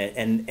where,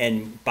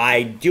 and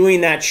by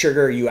doing that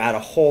trigger, you add a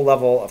whole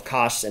level of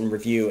costs and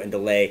review and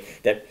delay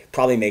that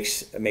probably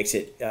makes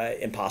it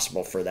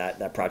impossible for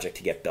that project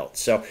to get built.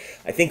 So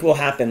I think will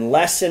happen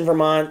less in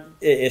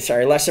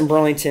less in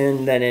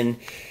Burlington than in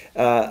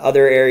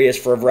other areas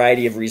for a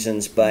variety of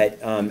reasons, but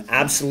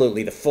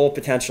absolutely the full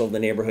potential of the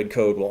neighborhood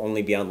code will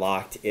only be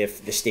unlocked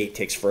if the state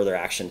takes further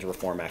action to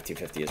reform Act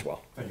 250 as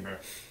well. Thank you, Mayor.